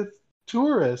place with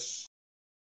tourists.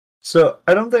 So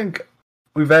I don't think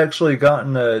we've actually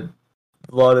gotten a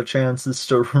lot of chances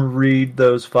to read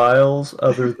those files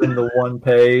other than the one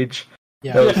page.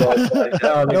 yeah. That was all blacked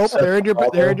out Nope, except they're in your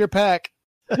for they're in your pack.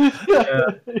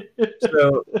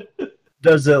 So,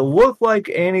 does it look like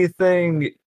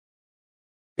anything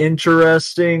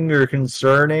interesting or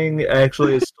concerning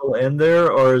actually is still in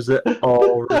there, or is it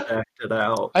all redacted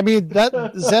out? I mean,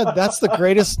 Zed, that's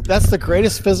the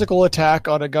greatest physical attack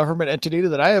on a government entity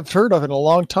that I have heard of in a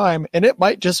long time, and it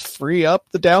might just free up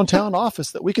the downtown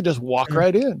office that we could just walk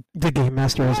right in. The Game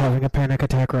Master is having a panic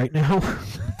attack right now.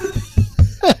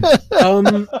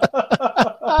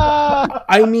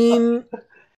 I mean,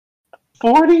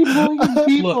 40 million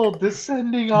people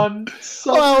descending on.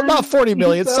 Well, not 40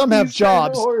 million. Some have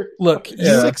Southeastern jobs. look,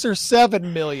 Yeah. 6 or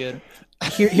 7 million.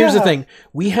 here's the Yeah. thing.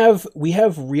 We have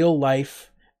real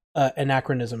life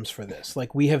anachronisms for this.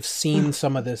 Like, we have seen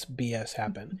some of this BS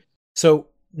happen. So,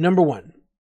 number one,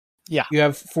 Yeah. you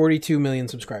have 42 million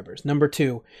subscribers. Number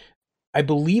two, I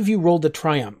believe you rolled a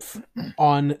triumph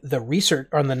on the research,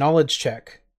 on the knowledge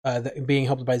check, being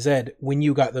helped by Zed when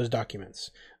you got those documents.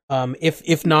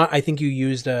 If not, I think you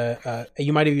used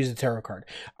you might have used a tarot card.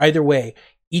 Either way,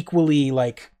 equally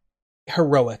like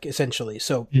heroic, essentially.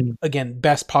 So again,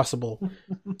 best possible.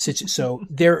 So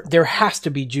there has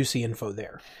to be juicy info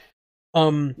there.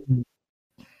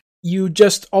 You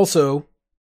just also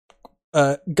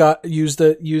used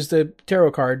the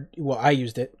tarot card. Well, I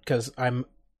used it because I'm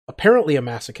apparently a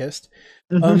masochist.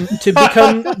 To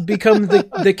become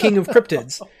the king of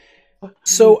cryptids.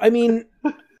 So I mean,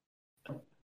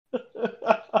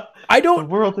 The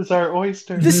world is our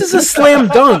oyster. This is a slam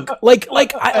dunk.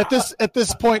 At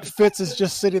this point, Fitz is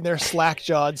just sitting there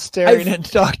slack-jawed, staring at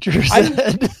Dr.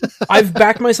 Zed. I've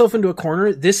backed myself into a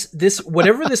corner. This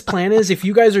whatever this plan is, if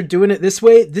you guys are doing it this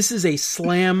way, this is a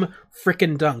slam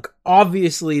frickin' dunk.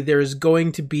 Obviously, there's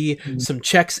going to be some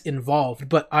checks involved,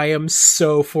 but I am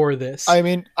so for this. I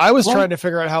mean, I was trying to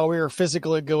figure out how we were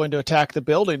physically going to attack the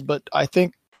building, but I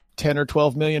think 10 or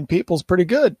 12 million people is pretty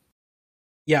good.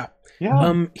 Yeah.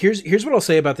 Yeah. Here's what I'll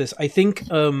say about this. I think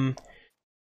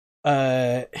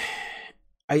I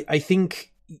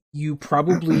think you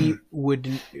probably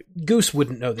Goose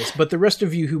wouldn't know this, but the rest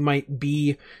of you who might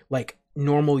be like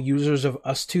normal users of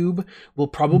UsTube will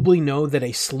probably know that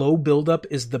a slow buildup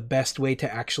is the best way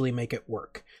to actually make it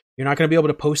work. You're not going to be able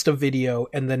to post a video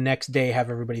and the next day have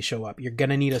everybody show up. You're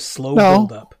going to need a slow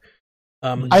buildup.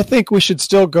 I think we should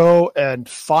still go and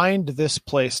find this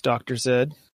place, Dr.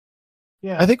 Zed.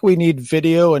 Yeah. I think we need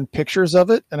video and pictures of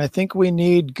it, and I think we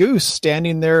need Goose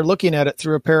standing there looking at it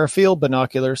through a pair of field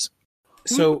binoculars.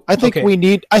 So I think we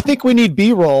need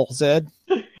B-roll, Zed.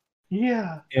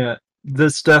 Yeah. Yeah,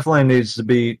 this definitely needs to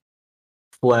be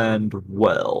planned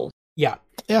well. Yeah.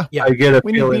 I get a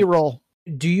We need feeling B-roll.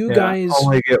 Do you guys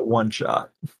only get one shot.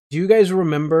 Do you guys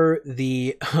remember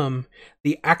the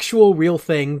actual real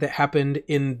thing that happened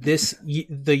in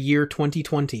the year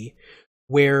 2020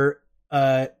 where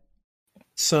I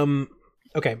want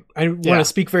to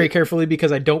speak very carefully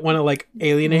because I don't want to like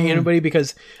alienate anybody,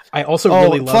 because I also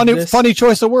really love this. Funny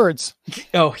choice of words.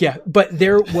 Oh yeah, but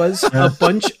there was a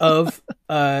bunch of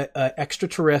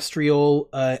extraterrestrial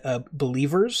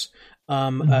believers,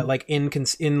 like in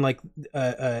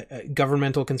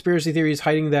governmental conspiracy theories,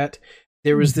 hiding that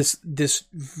there was this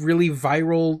really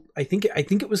viral. I think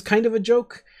it was kind of a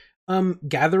joke.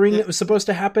 Gathering that was supposed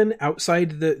to happen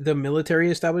outside the military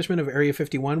establishment of Area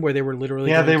 51, where they were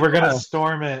literally they were going to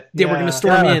storm it. They were going to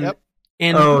storm in,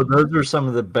 And those are some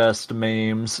of the best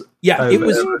memes yeah, I've it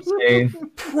was ever seen.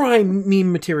 prime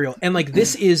meme material. And like,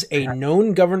 this is a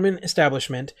known government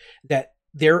establishment that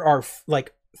there are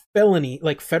like felony,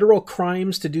 like federal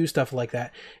crimes to do stuff like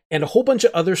that, and a whole bunch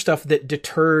of other stuff that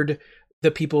deterred the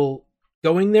people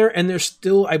going there. And there's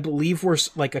still, I believe, we're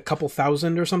like a couple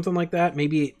thousand or something like that,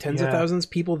 maybe tens of thousands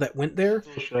people that went there.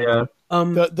 Yeah.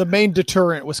 The main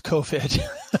deterrent was COVID.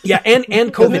 Yeah, and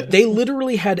COVID. They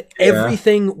literally had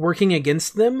everything working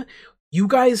against them. You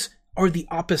guys are the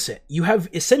opposite. You have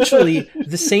essentially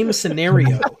the same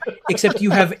scenario, except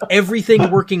you have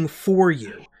everything working for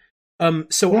you.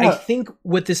 So I think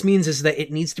what this means is that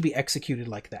it needs to be executed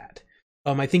like that.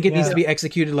 I think it needs to be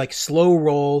executed like slow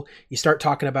roll. You start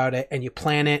talking about it and you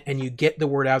plan it and you get the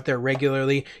word out there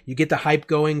regularly. You get the hype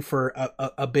going for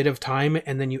a bit of time,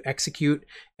 and then you execute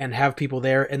and have people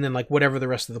there, and then like whatever the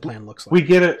rest of the plan looks like. We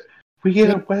get a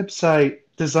website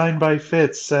designed by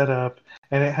Fitz set up,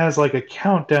 and it has like a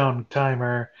countdown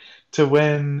timer to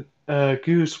when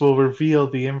Goose will reveal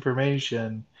the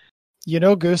information. You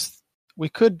know, Goose, we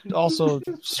could also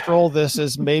stroll this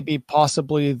as maybe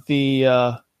possibly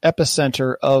the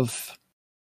epicenter of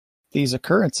these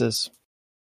occurrences.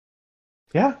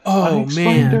 Yeah. Oh,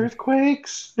 Unexplained man.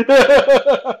 earthquakes.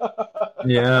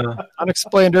 Yeah.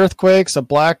 Unexplained earthquakes, a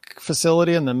black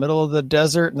facility in the middle of the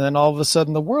desert, and then all of a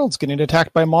sudden the world's getting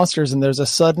attacked by monsters, and there's a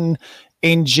sudden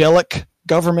angelic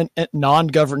government,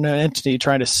 non-government entity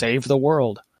trying to save the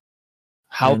world.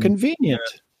 How And- convenient.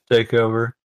 Take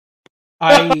over.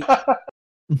 I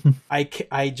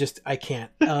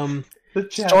can't.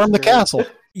 Storm the castle.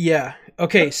 Yeah.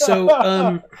 Okay.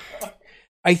 So,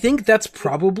 I think that's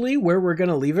probably where we're going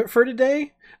to leave it for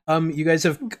today. You guys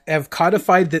have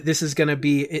codified that this is going to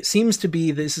be, it seems to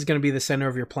be, this is going to be the center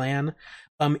of your plan.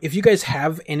 If you guys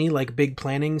have any like big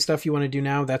planning stuff you want to do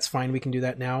now, that's fine. We can do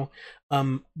that now.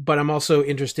 But I'm also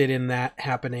interested in that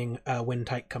happening, when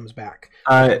Tyke comes back.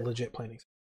 I Legit planning.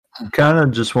 kind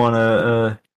of just want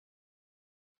to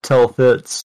tell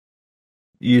Fitz,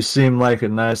 you seem like a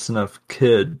nice enough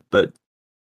kid, but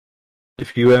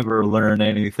if you ever learn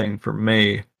anything from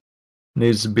me, it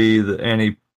needs to be that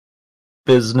any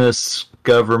business,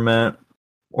 government,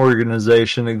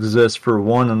 organization exists for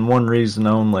one and one reason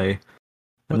only,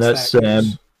 and What's that's that, to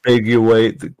Goose?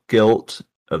 ambiguate the guilt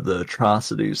of the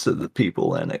atrocities that the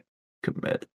people in it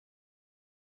commit.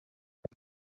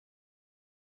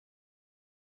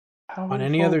 On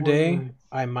any other day,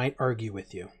 I might argue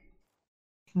with you.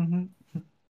 Mhm.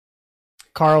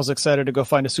 Carl's excited to go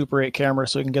find a Super 8 camera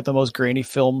so he can get the most grainy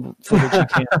film footage he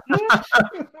can.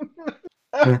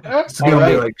 It's gonna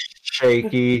Alright. be like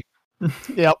shaky.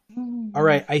 Yep. All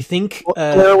right. I think,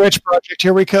 Blair Witch Project,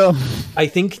 here we come. I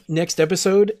think next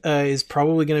episode is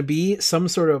probably going to be some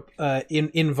sort of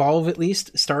involve, at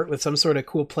least start with some sort of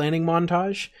cool planning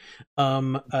montage.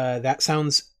 That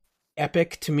sounds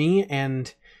epic to me,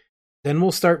 and then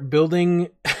we'll start building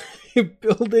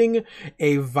building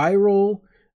a virally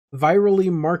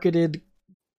marketed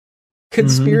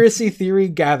conspiracy theory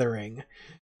gathering.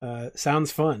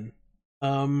 Sounds fun.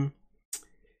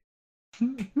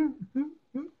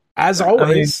 As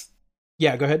always,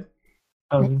 yeah, go ahead.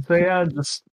 So yeah,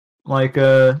 just like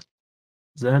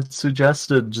Zed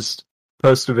suggested, just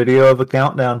post a video of a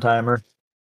countdown timer.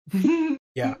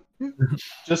 Yeah.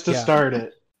 Just to Yeah. start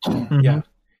it. Yeah.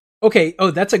 Okay. Oh,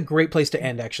 that's a great place to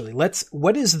end. Actually,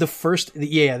 what is the first?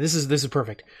 Yeah, this is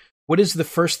perfect. What is the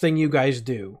first thing you guys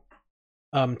do,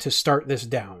 to start this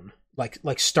down?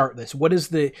 Like start this. What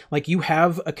is you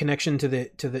have a connection to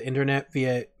the internet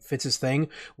via Fitz's thing.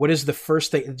 What is the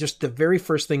first thing? Just the very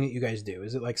first thing that you guys do?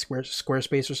 Is it like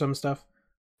Squarespace or some stuff?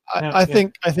 I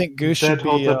think Goose Zed should be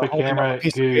holds up a holding camera up a at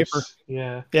piece of paper. Goose.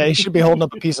 Yeah. Yeah, he should be holding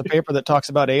up a piece of paper that talks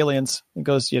about aliens and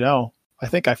goes, I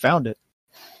think I found it.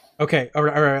 Okay. All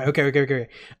right. Okay.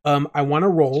 I want to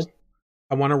roll.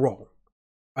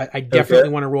 I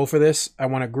definitely want to roll for this. I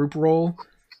want a group roll.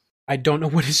 I don't know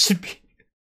what it should be.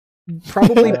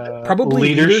 Probably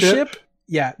leadership.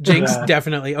 Yeah, Jinx, Yeah.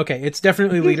 definitely. Okay, it's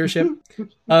definitely leadership.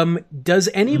 Does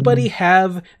anybody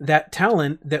have that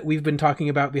talent that we've been talking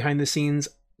about behind the scenes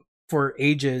for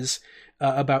ages,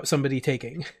 about somebody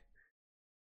taking?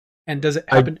 And does it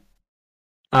happen?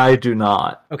 I do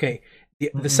not. Okay.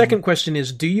 The second question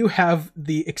is, do you have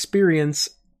the experience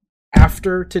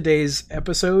after today's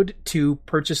episode to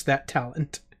purchase that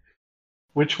talent?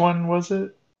 Which one was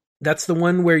it? That's the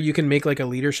one where you can make like a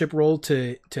leadership role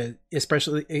to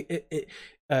especially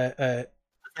I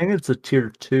think it's a tier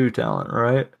 2 talent,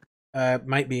 right?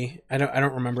 might be. I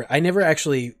don't remember. I never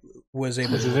actually was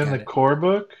able Is to it look in at the it. core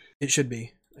book? It should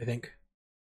be, I think.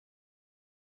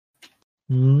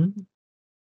 Hmm.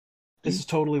 This is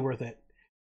totally worth it.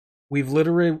 We've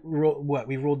literally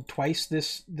we rolled twice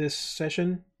this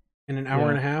session in an hour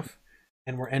and a half,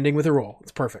 and we're ending with a roll.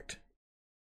 It's perfect.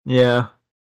 Yeah.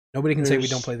 Nobody can say we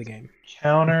don't play the game.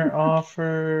 Counter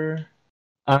offer.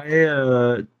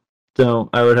 I don't.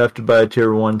 I would have to buy a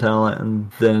tier 1 talent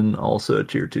and then also a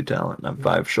tier 2 talent. I'm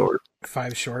 5 short.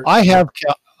 5 short.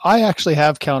 I actually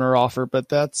have counter offer, but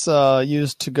that's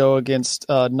used to go against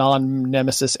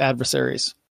non-nemesis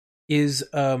adversaries. Is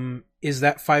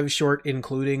that 5 short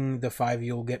including the 5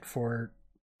 you'll get for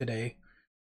today?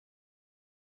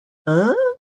 Let's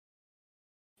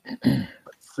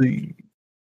see.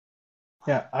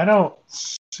 Yeah, I don't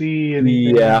see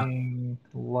anything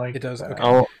like It does. that.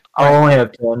 Okay. I'll only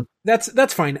have 10.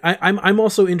 That's fine. I'm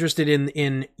also interested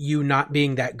in you not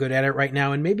being that good at it right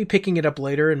now, and maybe picking it up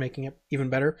later and making it even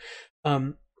better.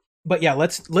 But yeah,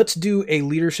 let's do a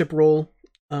leadership roll.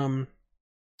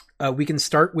 We can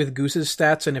start with Goose's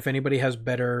stats, and if anybody has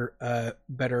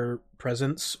better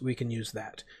presence, we can use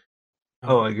that.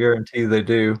 I guarantee they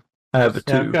do. I have a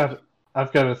 2.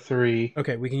 I've got a 3.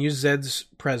 Okay, we can use Zed's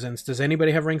presence. Does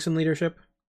anybody have ranks in leadership?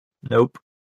 Nope.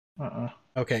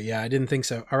 Okay, yeah, I didn't think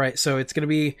so. All right, so it's going to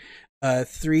be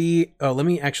 3. Oh, I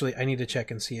need to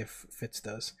check and see if Fitz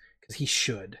does, because he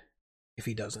should if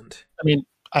he doesn't. I mean,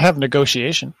 I have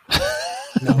negotiation.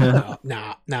 No.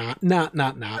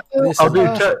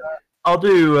 I'll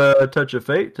do Touch of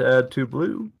Fate to add 2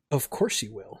 blue. Of course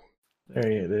you will. There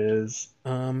it is.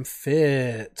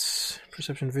 Fitz.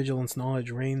 Perception, vigilance, knowledge,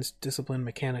 reigns, discipline,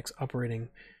 mechanics, operating,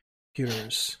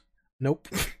 computers. Nope.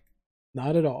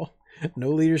 Not at all.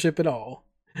 No leadership at all.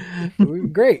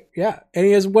 Great. Yeah. And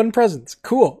he has 1 presence.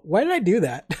 Cool. Why did I do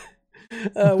that?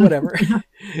 Whatever.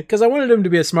 Because I wanted him to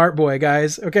be a smart boy,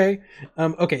 guys. Okay.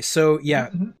 Okay. So yeah.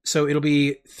 So it'll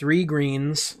be 3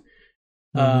 greens.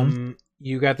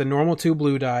 You got the normal 2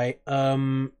 blue die.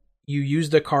 You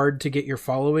used a card to get your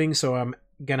following, so I'm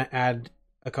gonna add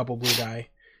a couple blue die.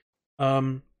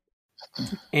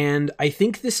 And I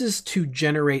think this is to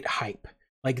generate hype.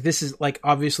 Like this is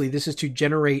obviously this is to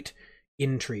generate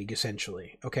intrigue,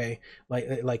 essentially. Okay,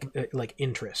 like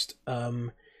interest.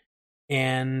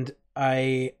 And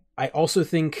I also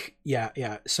think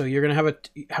So you're gonna have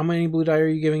how many blue die are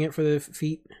you giving it for the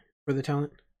feat for the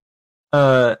talent?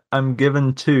 I'm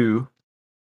given 2.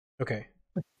 Okay.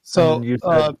 So you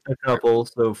said a couple,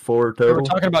 so 4 total. We're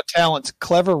talking about talents.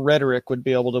 Clever Rhetoric would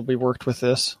be able to be worked with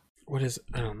this. What is?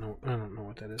 I don't know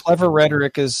what that is. Clever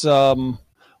Rhetoric is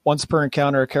once per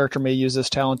encounter, a character may use this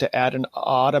talent to add an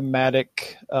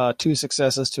automatic 2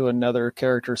 successes to another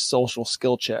character's social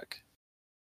skill check.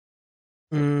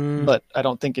 But I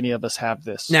don't think any of us have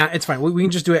this. Nah, it's fine. We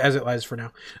can just do it as it lies for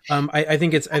now. I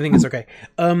think it's okay.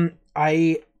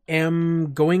 I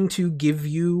am going to give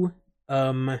you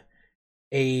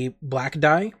a black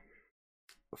die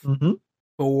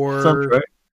for sounds right.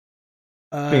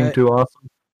 Being too awesome.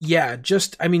 Yeah,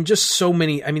 just so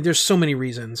many. I mean, there's so many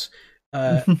reasons.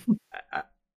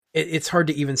 It's hard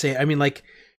to even say. I mean, like,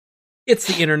 it's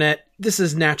the internet. This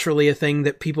is naturally a thing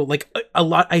that people like a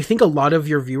lot. I think a lot of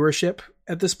your viewership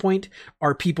at this point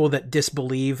are people that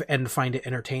disbelieve and find it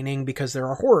entertaining because there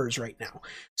are horrors right now.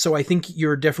 So I think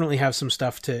you definitely have some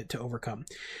stuff to overcome.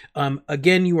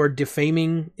 Again, you are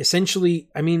defaming. Essentially,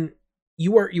 I mean,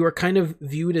 you are kind of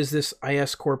viewed as this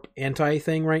IS Corp anti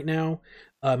thing right now.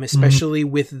 Especially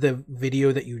with the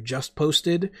video that you just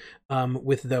posted,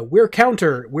 with the "we're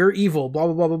counter, we're evil," blah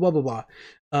blah blah blah blah blah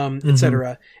blah,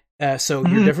 etc. So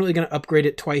you're definitely going to upgrade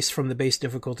it twice from the base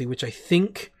difficulty, which I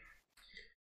think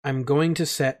I'm going to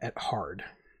set at hard.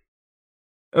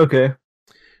 Okay.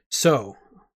 So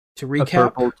to recap: a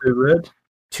purple, 2 red,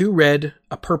 2 red,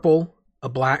 a purple, a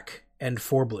black, and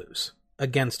 4 blues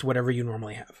against whatever you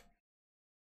normally have,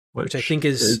 which I think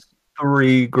is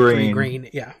 3 green. 3 green,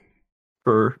 yeah.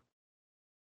 For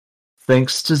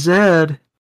thanks to Zed.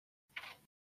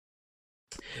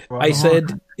 I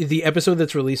said the episode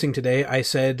that's releasing today, I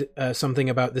said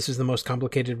something about this is the most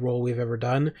complicated roll we've ever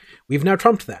done. We've now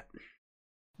trumped that.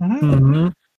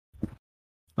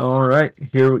 All right,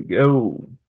 here we go.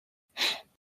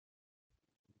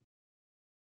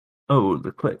 Oh,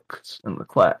 the clicks and the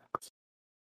clacks.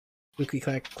 Clicky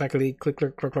clack, clackety, click,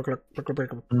 click, click, click, click, click,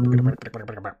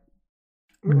 click.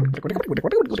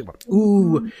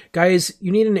 Ooh, guys,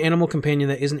 you need an animal companion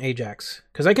that isn't Ajax,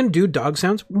 because I can do dog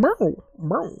sounds,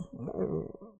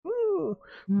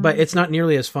 but it's not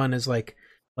nearly as fun as like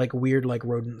weird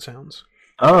rodent sounds.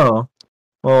 Oh,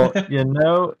 well,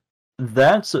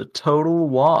 that's a total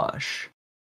wash.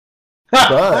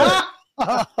 But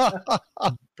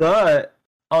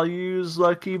I'll use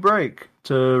Lucky Break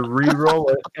to re-roll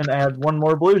it and add 1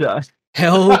 more blue die.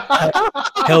 Hell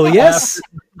yes.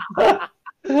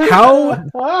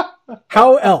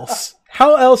 How else?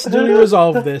 How else do we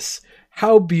resolve this?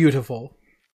 How beautiful.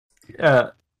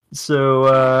 Yeah.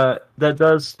 So that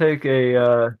does take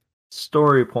a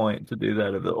story point to do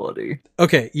that ability.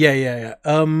 Okay, yeah.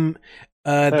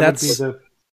 That's would be the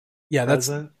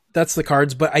present. that's the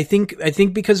cards, but I think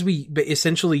because we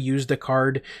essentially used a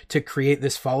card to create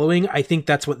this following, I think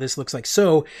that's what this looks like.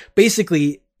 So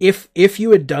basically, if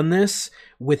you had done this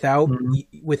without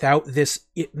this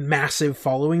massive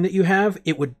following that you have,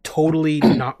 it would totally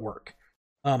not work.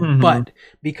 But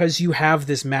because you have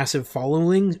this massive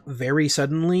following very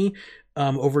suddenly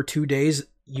over 2 days,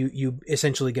 you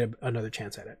essentially get another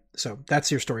chance at it. So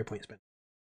that's your story point spin.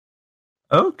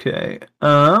 Okay.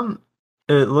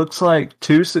 It looks like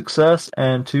 2 success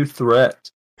and 2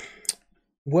 threat.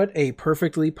 What a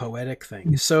perfectly poetic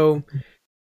thing. So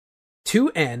to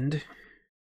end,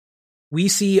 we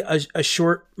see a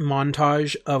short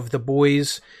montage of the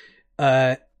boys.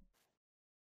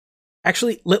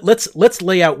 Actually, let's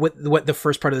lay out what the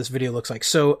first part of this video looks like.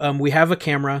 So we have a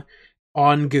camera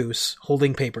on Goose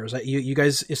holding papers. You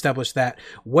guys established that.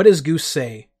 What does Goose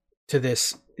say to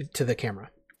the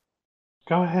camera?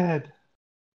 Go ahead.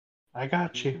 I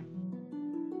got you.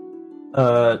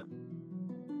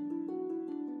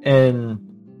 In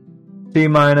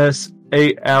T-minus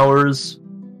 8 hours,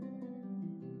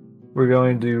 we're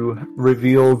going to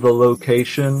reveal the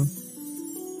location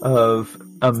of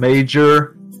a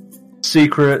major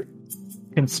secret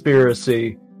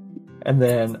conspiracy, and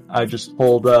then I just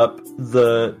hold up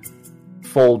the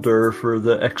folder for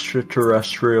the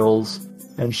extraterrestrials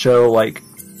and show like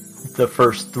the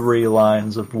first 3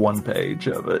 lines of 1 page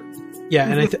of it. Yeah,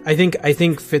 and I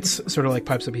think Fitz sort of like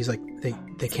pipes up. He's like,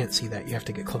 they can't see that. You have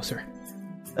to get closer.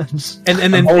 And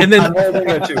then I'm holding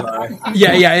it too high.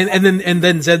 Yeah, and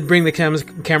then Zed bring the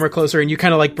camera closer, and you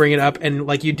kind of like bring it up, and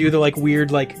like you do the like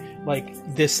weird like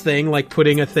this thing, like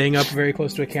putting a thing up very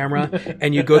close to a camera,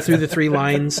 and you go through the 3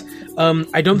 lines.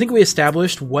 I don't think we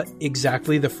established what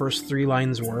exactly the first 3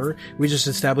 lines were. We just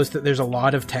established that there's a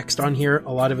lot of text on here,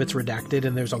 a lot of it's redacted,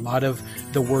 and there's a lot of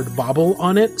the word bobble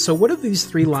on it. So what do these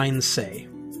 3 lines say?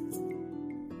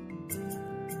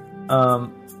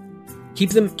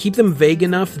 Keep them vague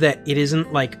enough that it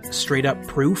isn't like straight up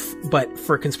proof, but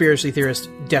for conspiracy theorists,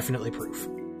 definitely proof.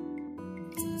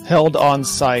 Held on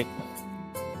site.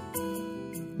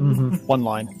 1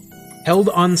 line. Held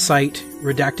on site,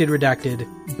 redacted,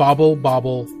 bobble,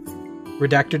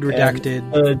 redacted.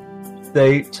 And the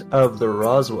date of the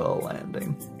Roswell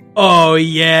landing. Oh,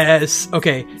 yes.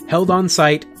 Okay. Held on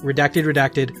site,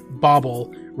 redacted,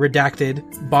 bobble, redacted,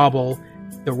 bobble,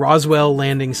 the Roswell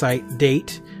landing site,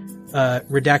 date,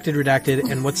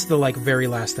 redacted, and what's the like very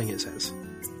last thing it says?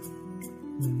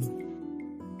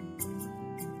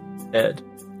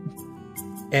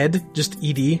 Ed, just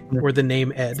ED, or the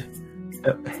name Ed?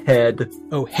 Head.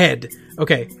 Oh, head.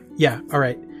 Okay. Yeah. All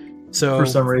right. So for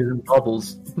some reason,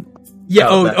 bubbles. Yeah.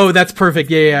 Oh, that's perfect.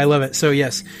 Yeah, I love it. So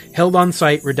yes, held on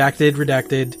site,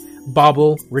 redacted,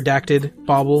 bobble, redacted,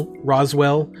 bobble,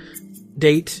 Roswell,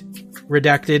 date,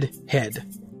 redacted, head.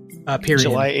 Period.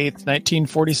 July 8th,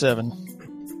 1947.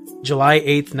 July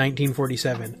 8th,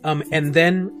 1947. And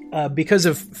then, because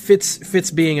of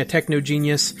Fitz being a techno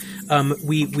genius,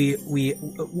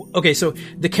 okay, so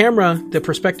the camera, the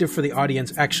perspective for the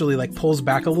audience actually like pulls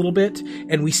back a little bit,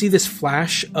 and we see this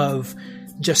flash of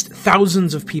just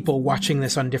thousands of people watching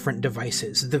this on different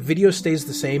devices. The video stays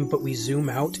the same, but we zoom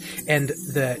out, and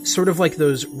the sort of like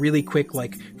those really quick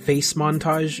like face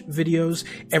montage videos,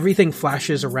 everything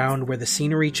flashes around where the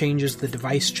scenery changes, the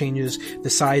device changes,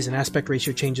 the size and aspect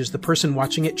ratio changes, the person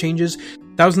watching it changes.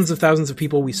 Thousands of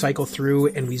people we cycle through,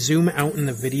 and we zoom out in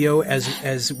the video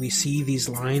as we see these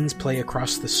lines play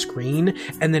across the screen,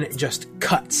 and then it just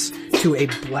cuts to a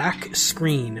black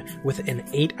screen with an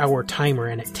 8-hour timer,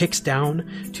 and it ticks down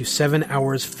to 7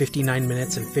 hours, 59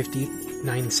 minutes, and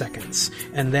 59 seconds.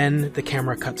 And then the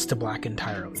camera cuts to black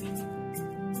entirely.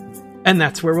 And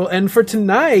that's where we'll end for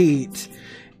tonight.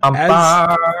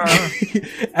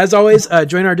 As always,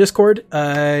 join our Discord,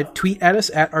 tweet at us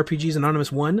at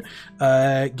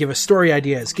RPGsanonymous1, give us story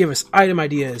ideas, give us item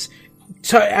ideas,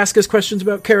 ask us questions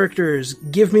about characters,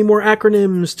 give me more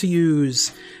acronyms to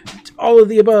use, all of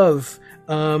the above,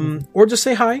 or just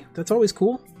say hi. That's always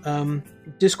cool.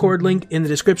 Discord link in the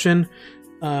description,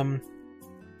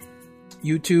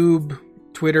 YouTube,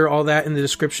 Twitter, all that in the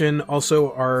description.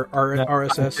 Also our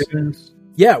RSS. iTunes.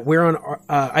 Yeah, we're on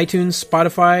iTunes,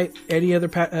 Spotify, any other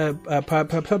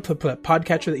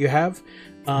podcatcher that you have.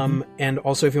 And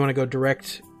also, if you want to go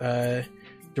direct RSS,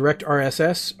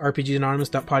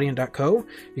 rpganonymous.podium.co.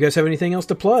 You guys have anything else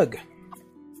to plug?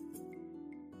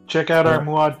 check out our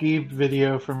Muad'Dib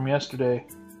video from yesterday.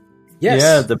 Yes.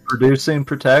 Yeah, the producing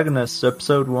protagonists,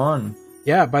 episode 1.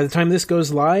 Yeah, by the time this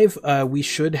goes live, we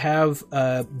should have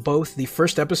both the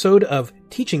first episode of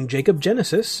Teaching Jacob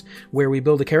Genesis, where we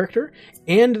build a character,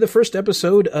 and the first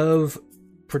episode of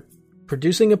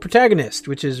Producing a Protagonist,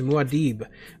 which is Muad'Dib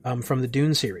from the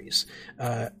Dune series.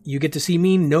 You get to see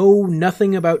me know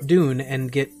nothing about Dune and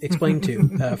get explained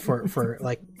to for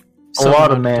like A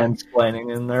lot of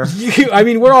mansplaining in there. I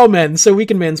mean, we're all men, so we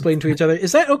can mansplain to each other.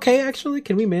 Is that okay, actually?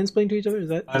 Can we mansplain to each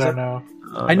other? I don't know.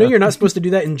 I know you're not supposed to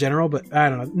do that in general, but I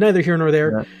don't know. Neither here nor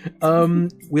there. Yeah.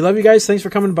 We love you guys. Thanks for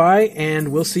coming by,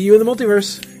 and we'll see you in the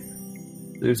multiverse.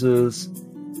 Deuces.